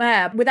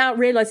nightmare, without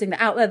realising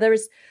that out there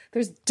there's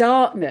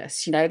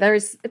darkness, you know,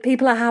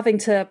 people are having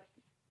to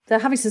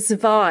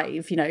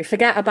survive, you know,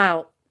 forget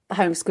about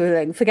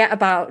homeschooling, forget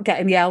about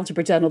getting the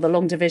algebra done or the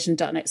long division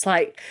done. It's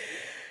like,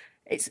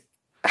 it's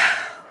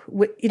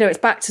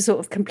back to sort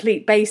of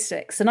complete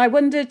basics. And I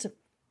wondered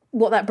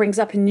what that brings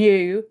up in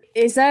you.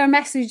 Is there a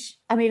message?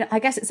 I mean, I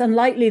guess it's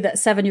unlikely that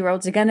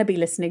 7-year-olds are going to be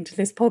listening to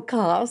this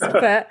podcast,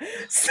 but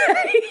say,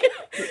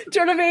 do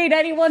you know what I mean?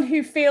 Anyone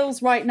who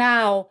feels right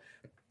now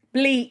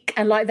bleak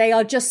and like they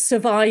are just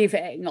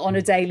surviving on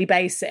a daily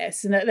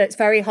basis, and that it's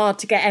very hard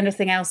to get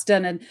anything else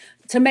done and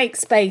to make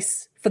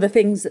space for the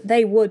things that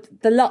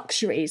the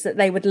luxuries that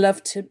they would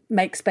love to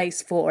make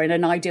space for in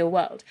an ideal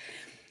world.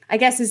 I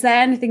guess, is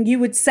there anything you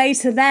would say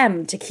to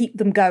them to keep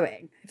them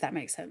going, if that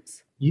makes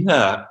sense?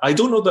 Yeah, I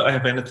don't know that I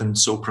have anything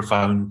so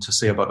profound to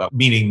say about that,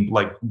 meaning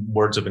like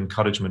words of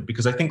encouragement,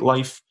 because I think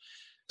life,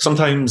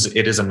 sometimes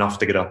it is enough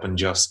to get up and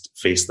just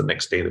face the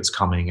next day that's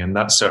coming. And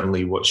that's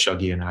certainly what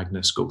Shuggie and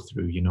Agnes go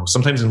through. You know,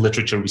 sometimes in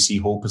literature, we see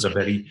hope as a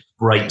very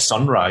bright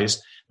sunrise,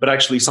 but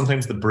actually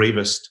sometimes the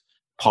bravest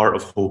part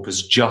of hope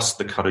is just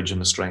the courage and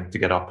the strength to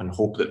get up and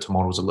hope that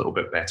tomorrow's a little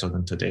bit better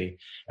than today.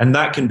 And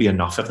that can be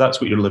enough. If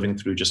that's what you're living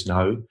through just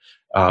now,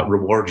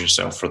 reward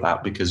yourself for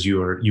that, because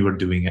you are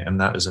doing it,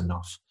 and that is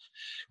enough.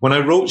 When I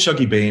wrote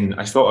Shuggie Bain,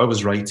 I thought I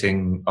was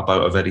writing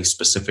about a very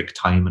specific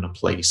time and a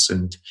place,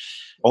 and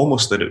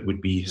almost that it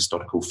would be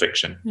historical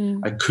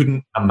fiction. I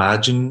couldn't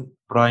imagine,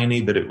 Bryony,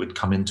 that it would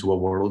come into a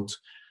world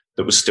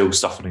that was still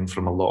suffering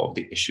from a lot of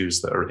the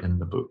issues that are in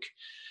the book.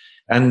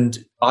 And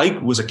I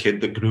was a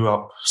kid that grew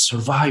up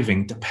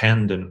surviving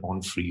dependent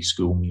on free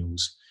school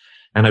meals.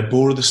 And I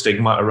bore the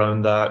stigma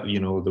around that. You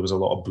know, there was a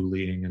lot of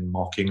bullying and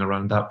mocking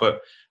around that.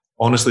 But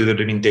honestly, there'd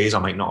have been days I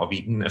might not have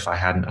eaten if I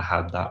hadn't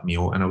had that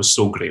meal. And I was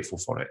so grateful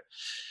for it.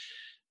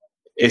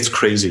 It's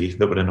crazy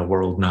that we're in a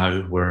world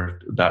now where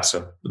that's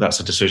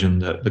a decision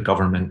that the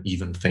government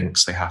even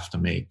thinks they have to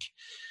make.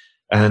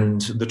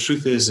 And the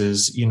truth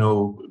is, you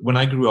know, when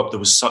I grew up, there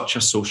was such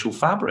a social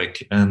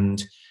fabric,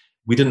 and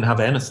we didn't have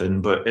anything,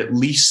 but at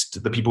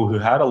least the people who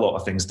had a lot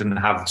of things didn't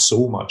have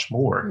so much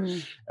more.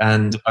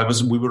 And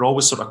we were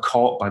always sort of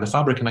caught by the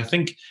fabric. And I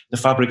think the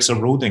fabric's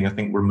eroding. I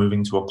think we're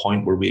moving to a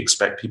point where we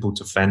expect people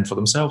to fend for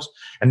themselves,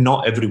 and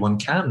not everyone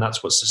can.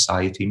 That's what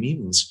society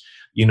means.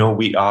 You know,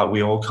 we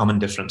all come in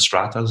different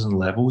stratas and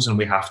levels, and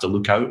we have to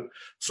look out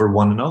for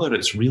one another.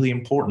 It's really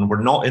important.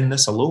 We're not in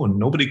this alone.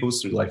 Nobody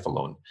goes through life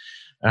alone.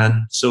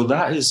 And so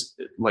that is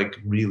like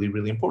really,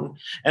 really important.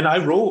 And I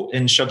wrote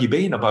in Shuggie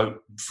Bain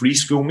about free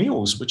school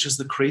meals, which is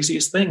the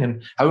craziest thing,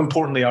 and how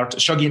important they are.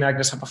 Shuggie and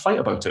Agnes have a fight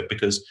about it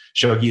because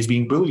Shuggie is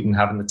being bullied and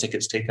having the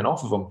tickets taken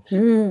off of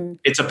him.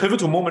 It's a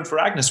pivotal moment for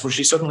Agnes where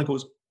she suddenly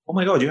goes, oh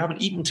my God, you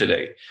haven't eaten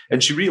today.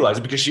 And she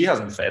realizes, because she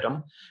hasn't fed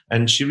him,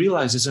 and she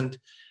realizes, and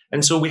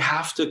so we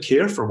have to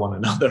care for one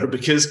another,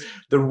 because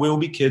there will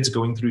be kids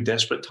going through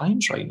desperate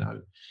times right now.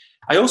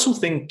 I also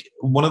think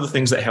one of the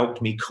things that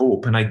helped me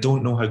cope, and I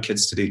don't know how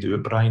kids today do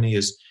it, Bryony,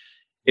 is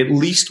at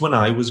least when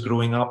I was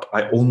growing up,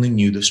 I only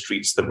knew the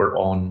streets that were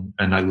on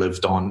and I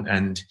lived on.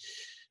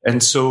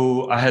 And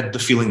so I had the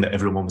feeling that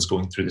everyone was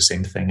going through the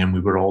same thing and we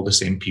were all the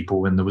same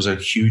people. And there was a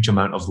huge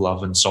amount of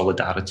love and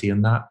solidarity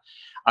in that.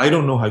 I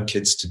don't know how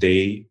kids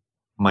today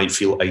might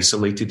feel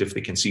isolated if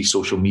they can see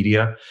social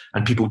media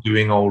and people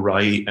doing all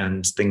right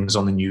and things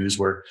on the news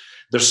where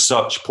there's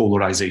such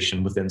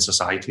polarization within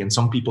society. And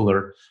some people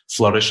are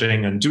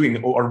flourishing and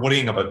doing or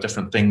worrying about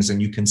different things.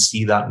 And you can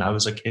see that now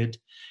as a kid.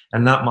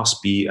 And that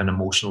must be an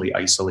emotionally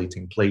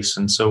isolating place.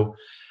 And so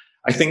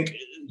I think,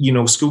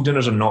 school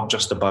dinners are not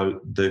just about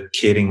the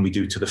caring we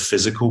do to the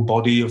physical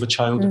body of a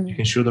child and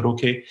making sure they're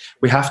okay.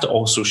 We have to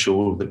also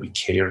show that we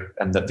care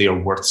and that they are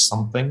worth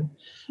something.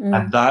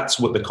 And that's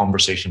what the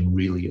conversation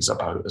really is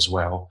about as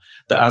well.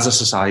 That as a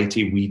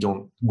society,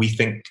 we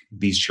think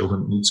these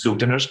children in school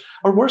dinners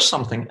are worth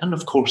something. And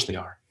of course they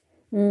are.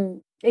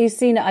 You've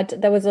seen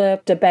it. There was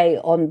a debate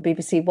on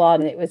BBC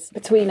One. It was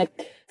between a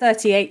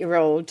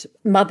 38-year-old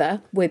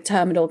mother with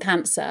terminal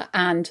cancer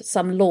and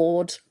some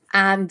lord.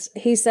 And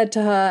he said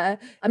to her,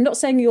 I'm not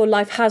saying your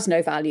life has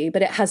no value,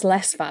 but it has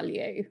less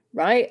value,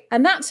 right?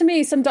 And that to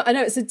me, I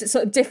know it's a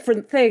sort of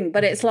different thing,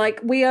 but it's like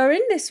we are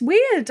in this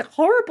weird,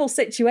 horrible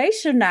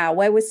situation now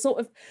where we're sort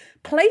of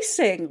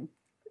placing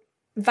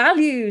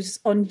values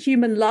on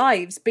human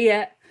lives, be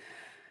it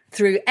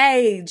through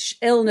age,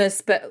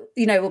 illness, but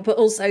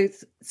also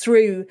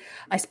through,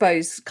 I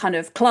suppose, kind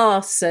of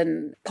class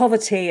and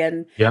poverty.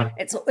 And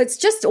it's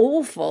just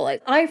awful.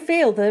 I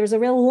feel there is a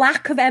real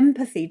lack of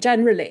empathy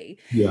generally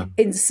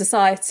in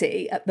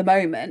society at the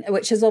moment,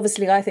 which is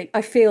obviously,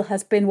 I feel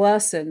has been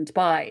worsened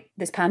by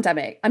this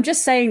pandemic. I'm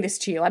just saying this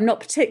to you. I'm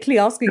not particularly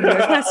asking you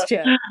a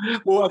question.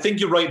 Well, I think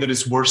you're right that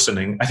it's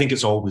worsening. I think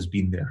it's always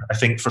been there. I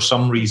think for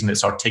some reason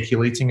it's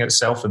articulating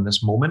itself in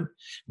this moment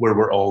where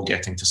we're all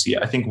getting to see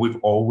it. I think we've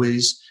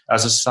always,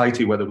 as a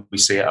society, whether we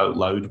say it out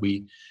loud,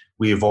 we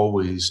have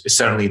always,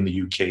 certainly in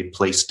the UK,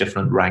 placed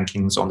different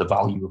rankings on the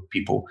value of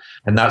people.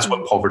 And that's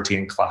what poverty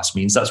and class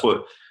means. That's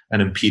what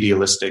an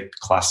imperialistic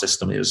class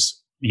system is.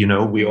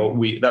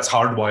 That's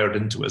hardwired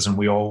into us. And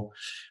we all,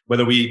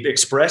 whether we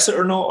express it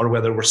or not, or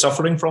whether we're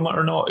suffering from it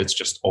or not, it's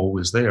just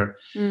always there.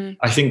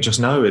 I think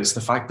just now it's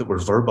the fact that we're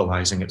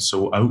verbalizing it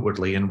so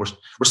outwardly and we're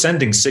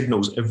sending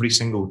signals every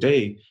single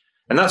day.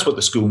 And that's what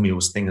the school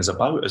meals thing is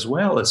about as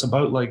well. It's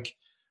about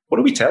what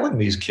are we telling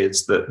these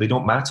kids, that they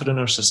don't matter in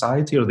our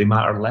society or they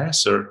matter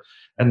less?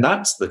 And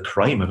that's the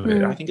crime of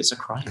it. I think it's a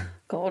crime.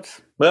 God.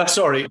 Well,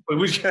 sorry.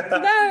 No,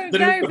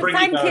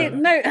 thank you.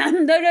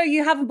 No,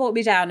 you haven't brought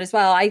me down as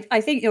well.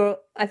 I think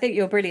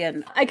you're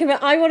brilliant.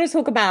 I want to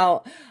talk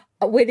about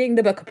winning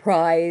the Booker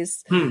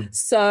Prize.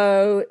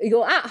 So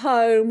you're at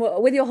home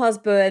with your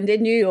husband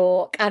in New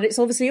York, and it's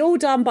obviously all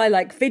done by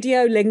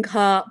video link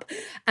up,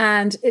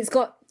 and it's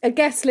got a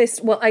guest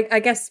list. Well,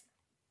 I guess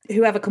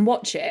whoever can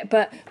watch it,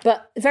 but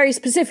very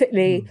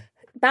specifically,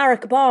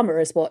 Barack Obama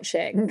is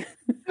watching.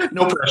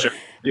 No pressure.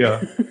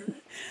 Yeah.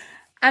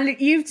 And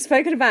you've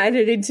spoken about it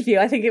in an interview,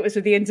 I think it was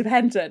with The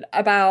Independent,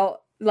 about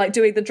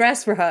doing the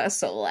dress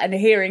rehearsal and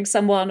hearing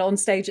someone on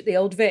stage at the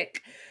Old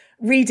Vic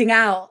reading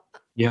out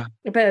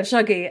a bit of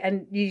Shuggie,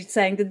 and you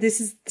saying that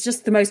this is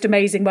just the most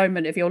amazing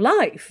moment of your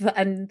life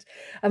and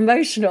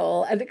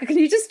emotional. And can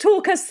you just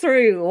talk us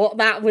through what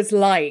that was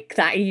like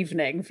that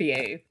evening for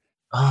you?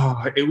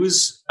 Oh, I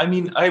was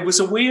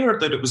aware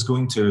that it was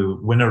going to,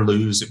 win or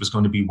lose, it was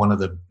going to be one of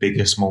the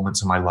biggest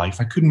moments of my life.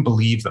 I couldn't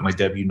believe that my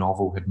debut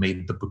novel had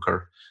made the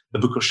Booker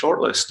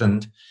shortlist.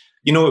 And,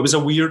 it was a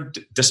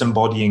weird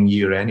disembodying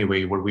year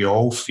anyway, where we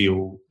all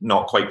feel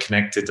not quite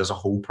connected as a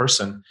whole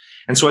person.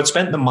 And so I'd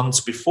spent the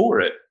months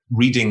before it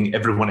reading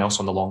everyone else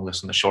on the long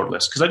list and the short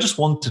list, because I just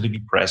wanted to be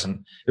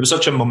present. It was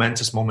such a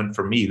momentous moment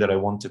for me that I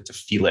wanted to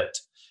feel it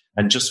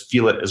and just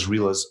feel it as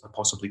real as I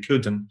possibly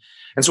could. And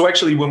so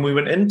actually when we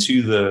went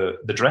into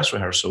the dress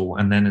rehearsal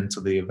and then into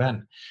the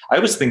event, I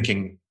was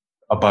thinking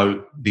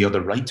about the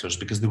other writers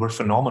because they were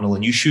phenomenal.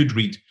 And you should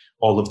read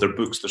all of their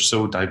books. They're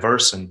so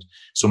diverse and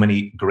so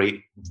many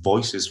great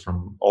voices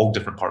from all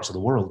different parts of the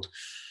world.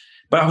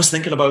 But I was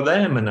thinking about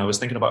them and I was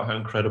thinking about how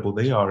incredible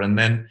they are. And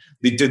then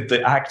they did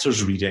the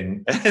actors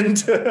reading and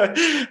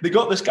they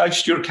got this guy,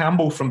 Stuart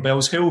Campbell from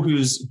Bells Hill,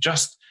 who's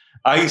just,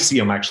 I see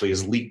him actually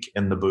as Leek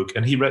in the book.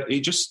 And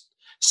he just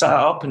sat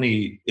up and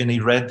he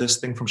read this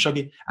thing from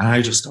Shuggie, and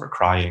I just started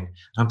crying.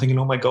 And I'm thinking,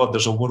 oh my God,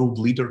 there's a world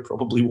leader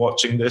probably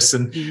watching this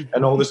and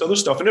all this other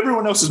stuff. And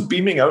everyone else is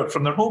beaming out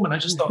from their home. And I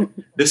just thought,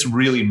 this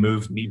really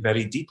moved me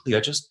very deeply.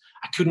 I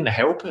couldn't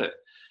help it.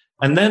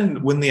 And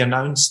then when they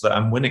announced that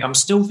I'm winning, I'm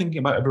still thinking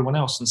about everyone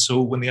else. And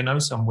so when they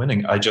announced I'm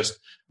winning,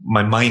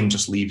 my mind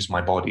just leaves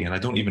my body and I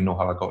don't even know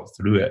how I got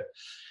through it.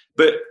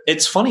 But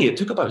it's funny, it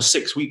took about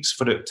 6 weeks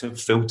for it to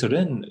filter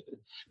in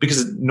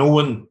because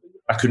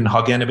I couldn't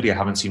hug anybody. I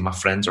haven't seen my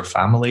friends or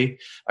family.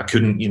 I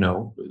couldn't,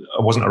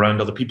 I wasn't around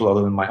other people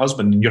other than my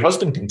husband. And your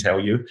husband can tell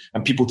you,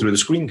 and people through the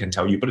screen can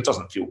tell you, but it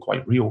doesn't feel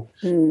quite real.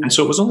 And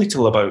so it was only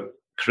till about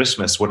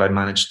Christmas when I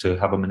managed to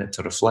have a minute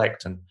to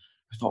reflect. And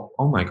I thought,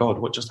 oh my God,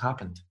 what just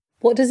happened?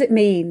 What does it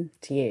mean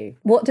to you?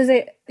 What does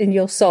it in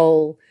your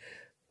soul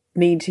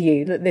mean to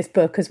you that this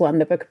book has won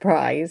the Booker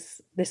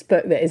Prize, this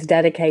book that is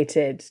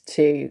dedicated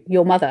to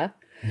your mother?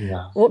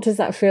 Yeah. What does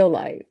that feel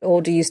like?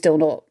 Or do you still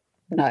not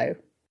know?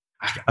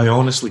 I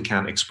honestly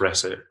can't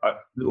express it.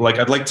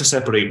 I'd like to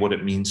separate what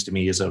it means to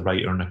me as a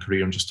writer and a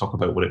career and just talk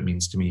about what it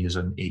means to me as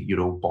an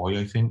 8-year-old boy,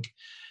 I think.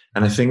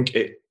 And I think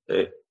it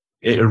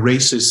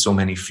erases so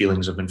many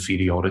feelings of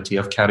inferiority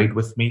I've carried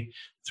with me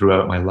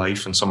throughout my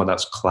life. And some of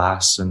that's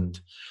class, and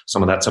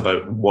some of that's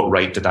about what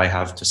right did I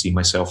have to see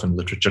myself in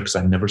literature, because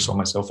I never saw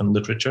myself in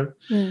literature.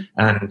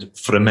 And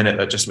for a minute,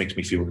 that just makes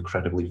me feel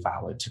incredibly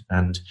valid.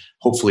 And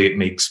hopefully it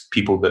makes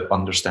people that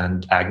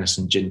understand Agnes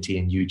and Ginty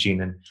and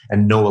Eugene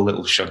and know a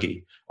little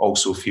Shuggie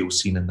also feel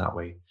seen in that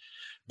way.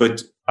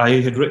 But I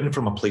had written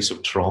from a place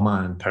of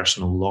trauma and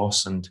personal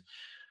loss, and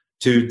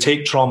to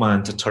take trauma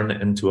and to turn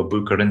it into a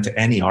book or into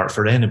any art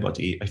for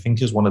anybody, I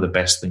think is one of the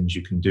best things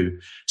you can do,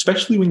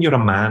 especially when you're a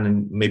man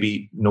and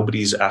maybe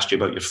nobody's asked you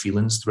about your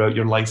feelings throughout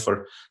your life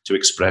or to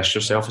express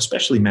yourself,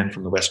 especially men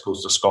from the west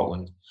coast of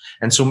Scotland.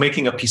 And so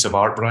making a piece of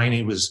art,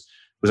 Bryony, was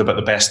about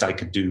the best I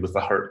could do with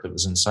the hurt that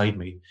was inside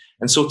me.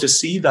 And so to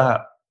see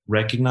that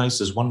recognized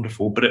is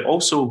wonderful, but it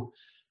also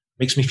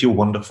makes me feel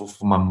wonderful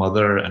for my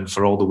mother and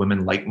for all the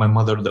women like my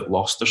mother that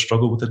lost their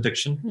struggle with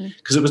addiction.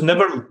 Because it was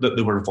never that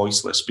they were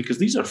voiceless, because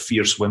these are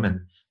fierce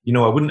women. You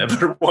know, I wouldn't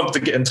ever want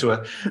to get into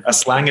a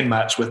slanging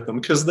match with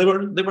them because they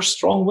were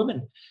strong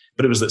women.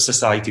 But it was that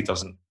society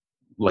doesn't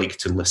like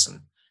to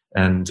listen.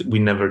 And we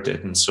never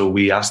did. And so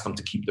we asked them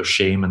to keep their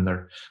shame and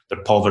their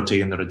poverty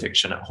and their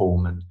addiction at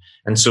home.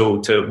 And so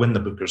to win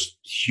the Bookers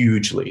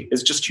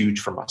it's just huge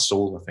for my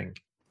soul, I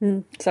think.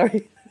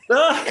 Sorry.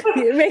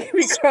 You're making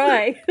me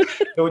cry.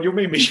 No, you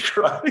made me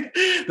cry.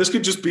 This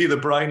could just be the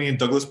Bryony and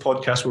Douglas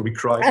podcast where we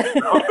cry.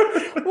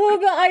 Well,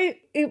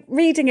 but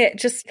reading it,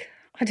 just,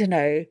 I don't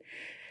know.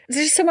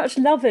 There's just so much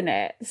love in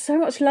it.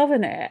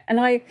 And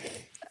I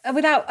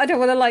don't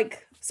want to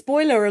like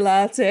spoiler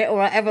alert it or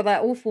whatever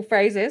that awful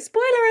phrase is.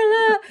 Spoiler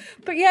alert.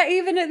 But yeah,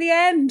 even at the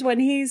end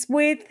when he's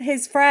with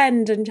his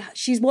friend and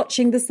she's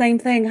watching the same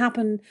thing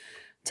happen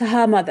to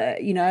her mother,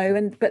 you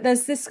know, but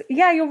there's this,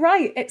 yeah, you're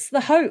right. It's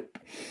the hope.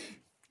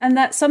 And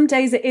that some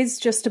days it is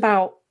just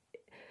about,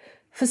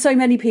 for so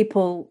many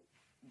people,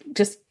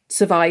 just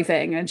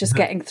surviving and just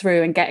getting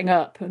through and getting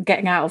up and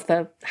getting out of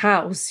the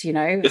house, you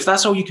know. If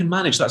that's all you can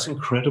manage, that's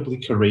incredibly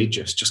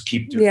courageous. Just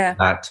keep doing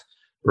that,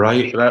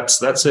 right?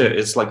 That's it.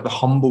 It's like the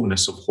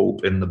humbleness of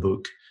hope in the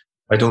book.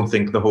 I don't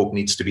think the hope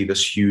needs to be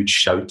this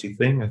huge shouty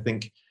thing. I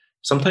think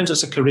sometimes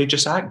it's a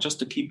courageous act just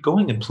to keep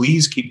going, and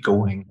please keep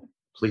going.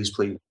 Please.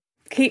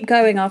 Keep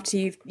going after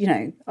you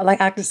know,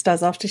 like Agnes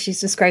does after she's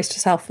disgraced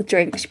herself with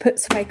drink. She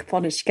puts her makeup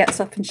on and she gets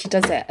up and she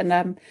does it. And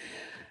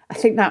I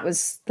think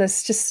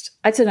there's just,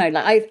 I don't know,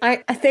 like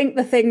I think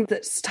the thing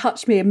that's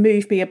touched me and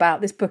moved me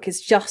about this book is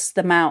just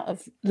the amount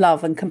of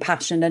love and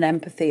compassion and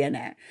empathy in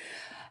it.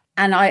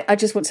 And I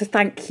just want to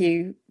thank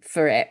you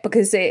for it,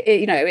 because it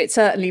you know, it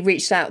certainly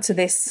reached out to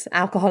this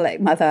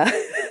alcoholic mother.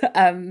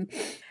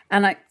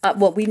 And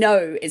what we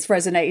know it's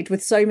resonated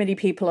with so many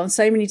people on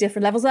so many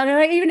different levels. And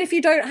even if you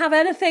don't have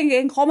anything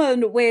in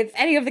common with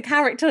any of the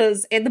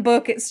characters in the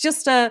book, it's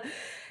just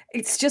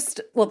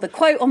well, the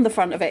quote on the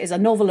front of it is a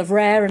novel of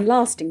rare and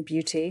lasting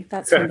beauty.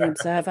 That's from The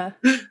Observer.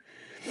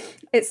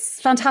 It's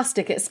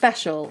fantastic. It's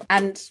special.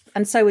 And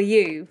so are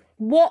you.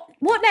 What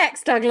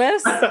next,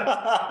 Douglas?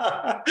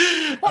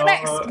 What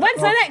next?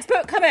 When's the next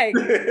book coming?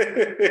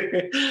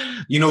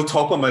 You know,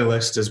 top of my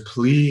list is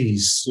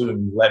please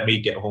soon let me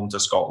get home to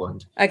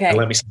Scotland. Okay. And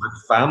let me see my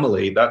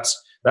family.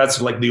 That's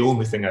like the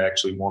only thing I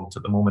actually want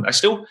at the moment. I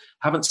still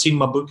haven't seen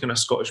my book in a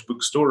Scottish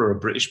bookstore or a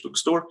British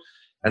bookstore.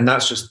 And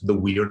that's just the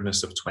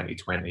weirdness of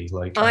 2020.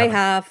 Like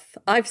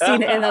I've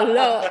seen it in a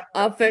lot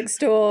of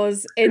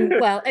bookstores in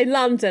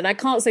London. I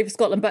can't say for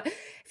Scotland, but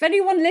if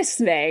anyone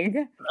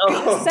listening,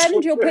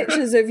 send your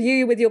pictures of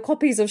you with your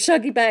copies of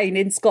Shuggie Bain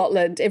in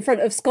Scotland in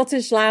front of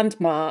Scottish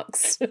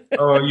landmarks.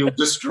 Oh, you'll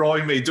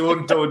destroy me!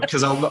 Don't,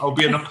 because I'll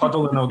be in a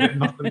puddle and I'll get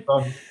nothing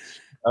done.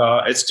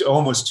 It's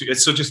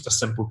just a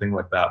simple thing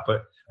like that.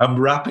 But I'm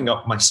wrapping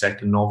up my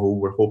second novel.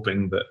 We're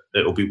hoping that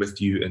it'll be with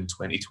you in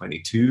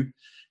 2022.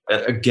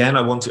 Again,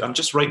 I'm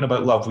just writing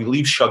about love. We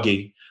leave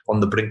Shuggie on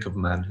the brink of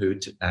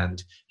manhood,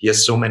 and he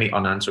has so many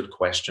unanswered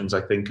questions,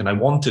 I think. And I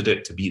wanted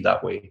it to be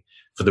that way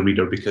for the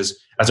reader, because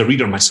as a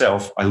reader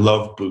myself, I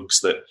love books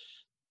that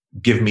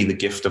give me the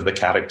gift of the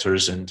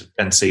characters and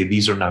say,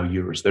 these are now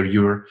yours. They're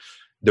your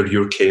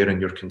care and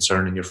your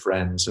concern and your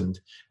friends. And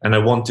I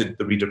wanted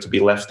the reader to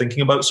be left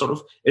thinking about sort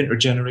of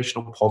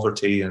intergenerational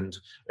poverty and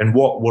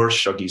what were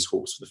Shuggie's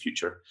hopes for the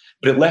future.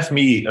 But it left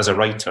me as a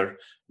writer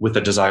with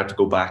a desire to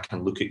go back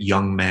and look at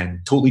young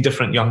men, totally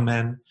different young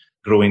men,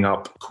 growing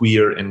up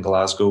queer in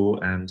Glasgow,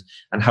 and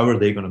how are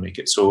they going to make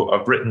it? So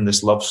I've written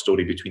this love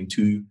story between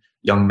two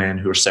young men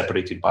who are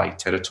separated by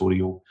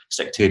territorial,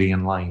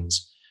 sectarian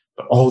lines,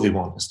 but all they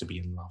want is to be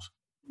in love.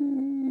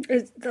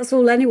 That's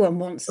all anyone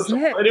wants,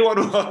 isn't it?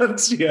 Anyone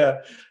wants, yeah.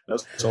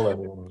 That's all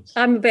anyone wants.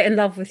 I'm a bit in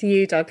love with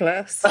you,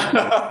 Douglas.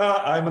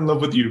 I'm in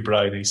love with you,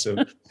 Bridie. So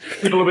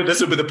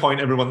this will be the point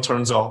everyone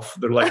turns off.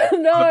 They're like,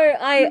 no,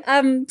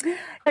 I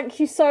thank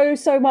you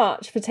so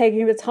much for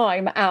taking the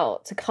time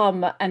out to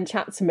come and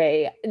chat to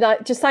me.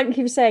 Like, just thank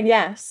you for saying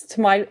yes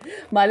to my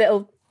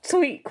little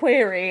sweet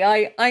query.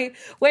 I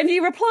when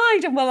you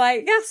replied and were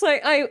like, yes,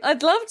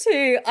 I'd love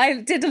to.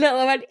 I did a little.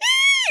 I went.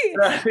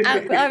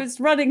 And I was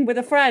running with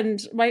a friend,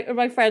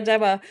 my friend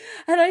Emma,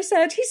 and I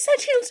said, he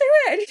said he'll do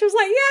it, and she was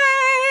like,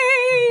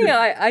 yay!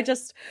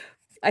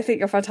 I think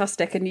you're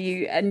fantastic, and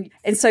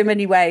in so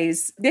many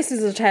ways, this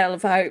is a tale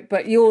of hope,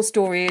 but your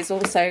story is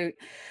also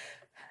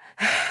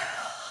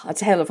a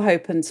tale of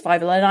hope and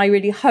survival. And I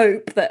really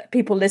hope that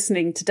people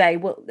listening today,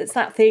 well, it's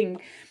that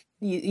thing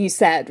you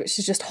said, which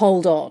is just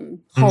hold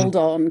on,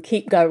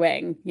 keep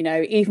going. You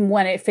know, even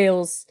when it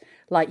feels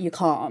like you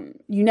can't.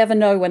 You never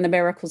know when the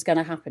miracle's going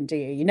to happen, do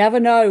you? You never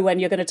know when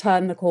you're going to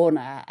turn the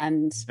corner,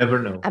 and never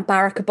know. And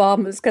Barack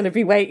Obama's going to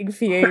be waiting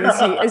for you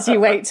as you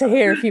wait to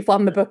hear if you've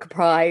won the Booker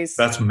Prize.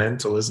 That's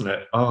mental, isn't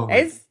it? Oh,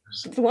 it's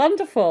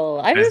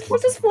wonderful. It's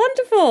just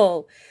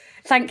wonderful.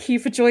 Thank you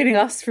for joining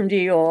us from New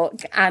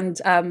York,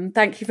 and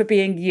thank you for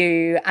being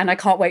you. And I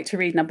can't wait to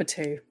read number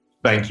 2.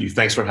 Thank you.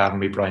 Thanks for having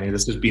me, Bryony.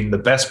 This has been the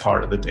best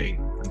part of the day.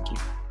 Thank you.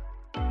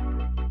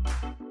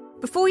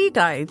 Before you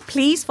go,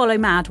 please follow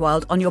Mad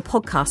World on your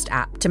podcast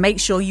app to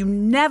make sure you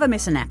never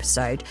miss an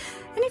episode.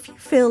 And if you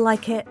feel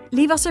like it,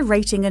 leave us a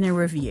rating and a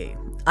review.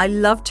 I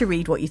love to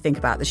read what you think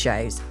about the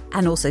shows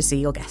and also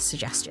see your guest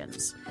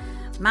suggestions.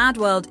 Mad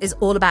World is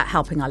all about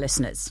helping our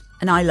listeners,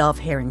 and I love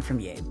hearing from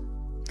you.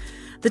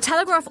 The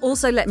Telegraph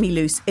also let me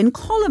loose in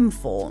column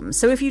form,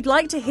 so if you'd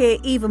like to hear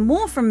even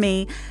more from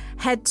me,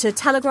 head to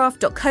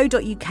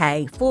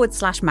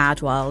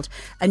telegraph.co.uk/madworld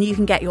and you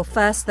can get your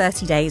first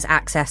 30 days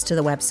access to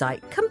the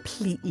website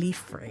completely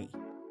free.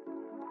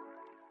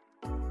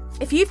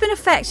 If you've been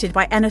affected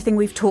by anything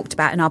we've talked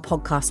about in our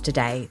podcast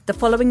today, the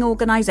following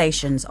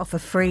organisations offer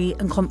free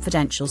and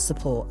confidential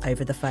support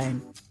over the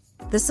phone.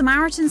 The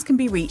Samaritans can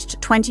be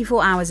reached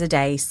 24 hours a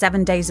day,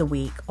 7 days a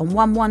week on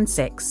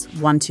 116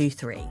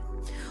 123.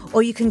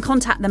 Or you can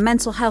contact the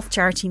mental health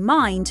charity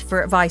Mind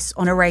for advice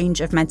on a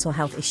range of mental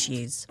health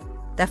issues.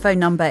 Their phone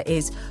number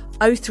is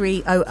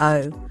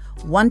 0300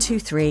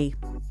 123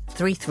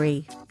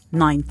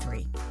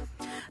 3393.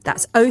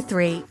 That's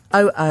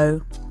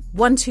 0300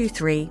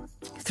 123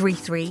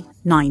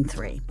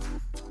 3393.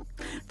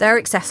 They're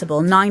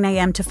accessible 9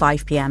 a.m. to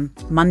 5 p.m,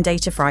 Monday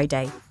to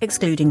Friday,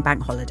 excluding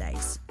bank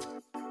holidays.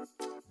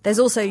 There's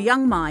also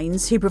Young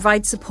Minds, who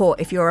provide support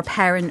if you're a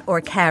parent or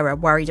a carer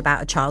worried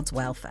about a child's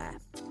welfare.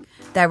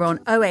 They're on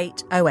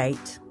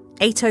 0808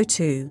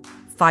 802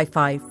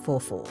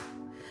 5544.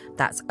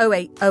 That's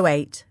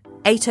 0808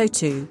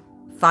 802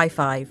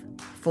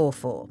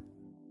 5544.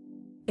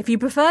 If you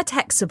prefer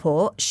tech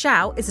support,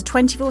 Shout is a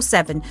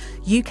 24/7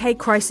 UK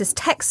crisis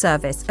tech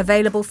service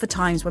available for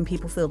times when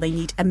people feel they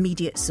need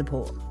immediate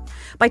support.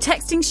 By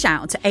texting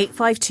Shout to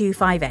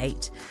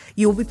 85258,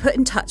 you will be put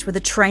in touch with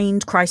a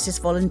trained crisis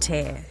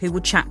volunteer who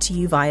will chat to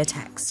you via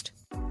text.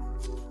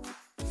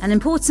 And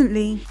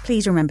importantly,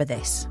 please remember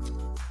this: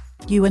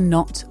 you are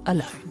not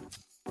alone.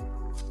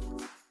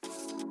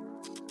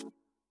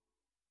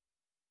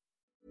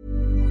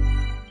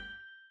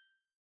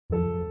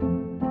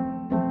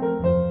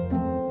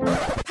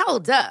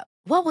 Hold up.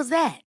 What was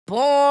that?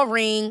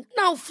 Boring.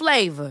 No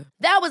flavor.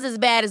 That was as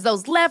bad as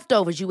those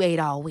leftovers you ate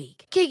all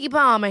week. Keke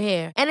Palmer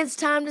here, and it's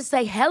time to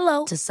say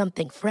hello to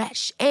something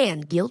fresh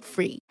and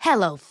guilt-free.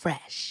 Hello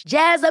Fresh.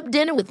 Jazz up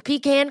dinner with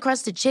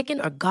pecan-crusted chicken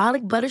or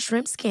garlic butter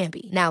shrimp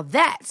scampi. Now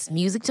that's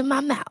music to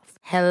my mouth.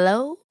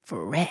 Hello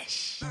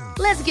Fresh.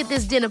 Let's get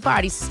this dinner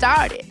party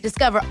started.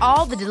 Discover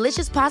all the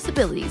delicious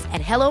possibilities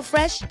at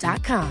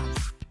HelloFresh.com.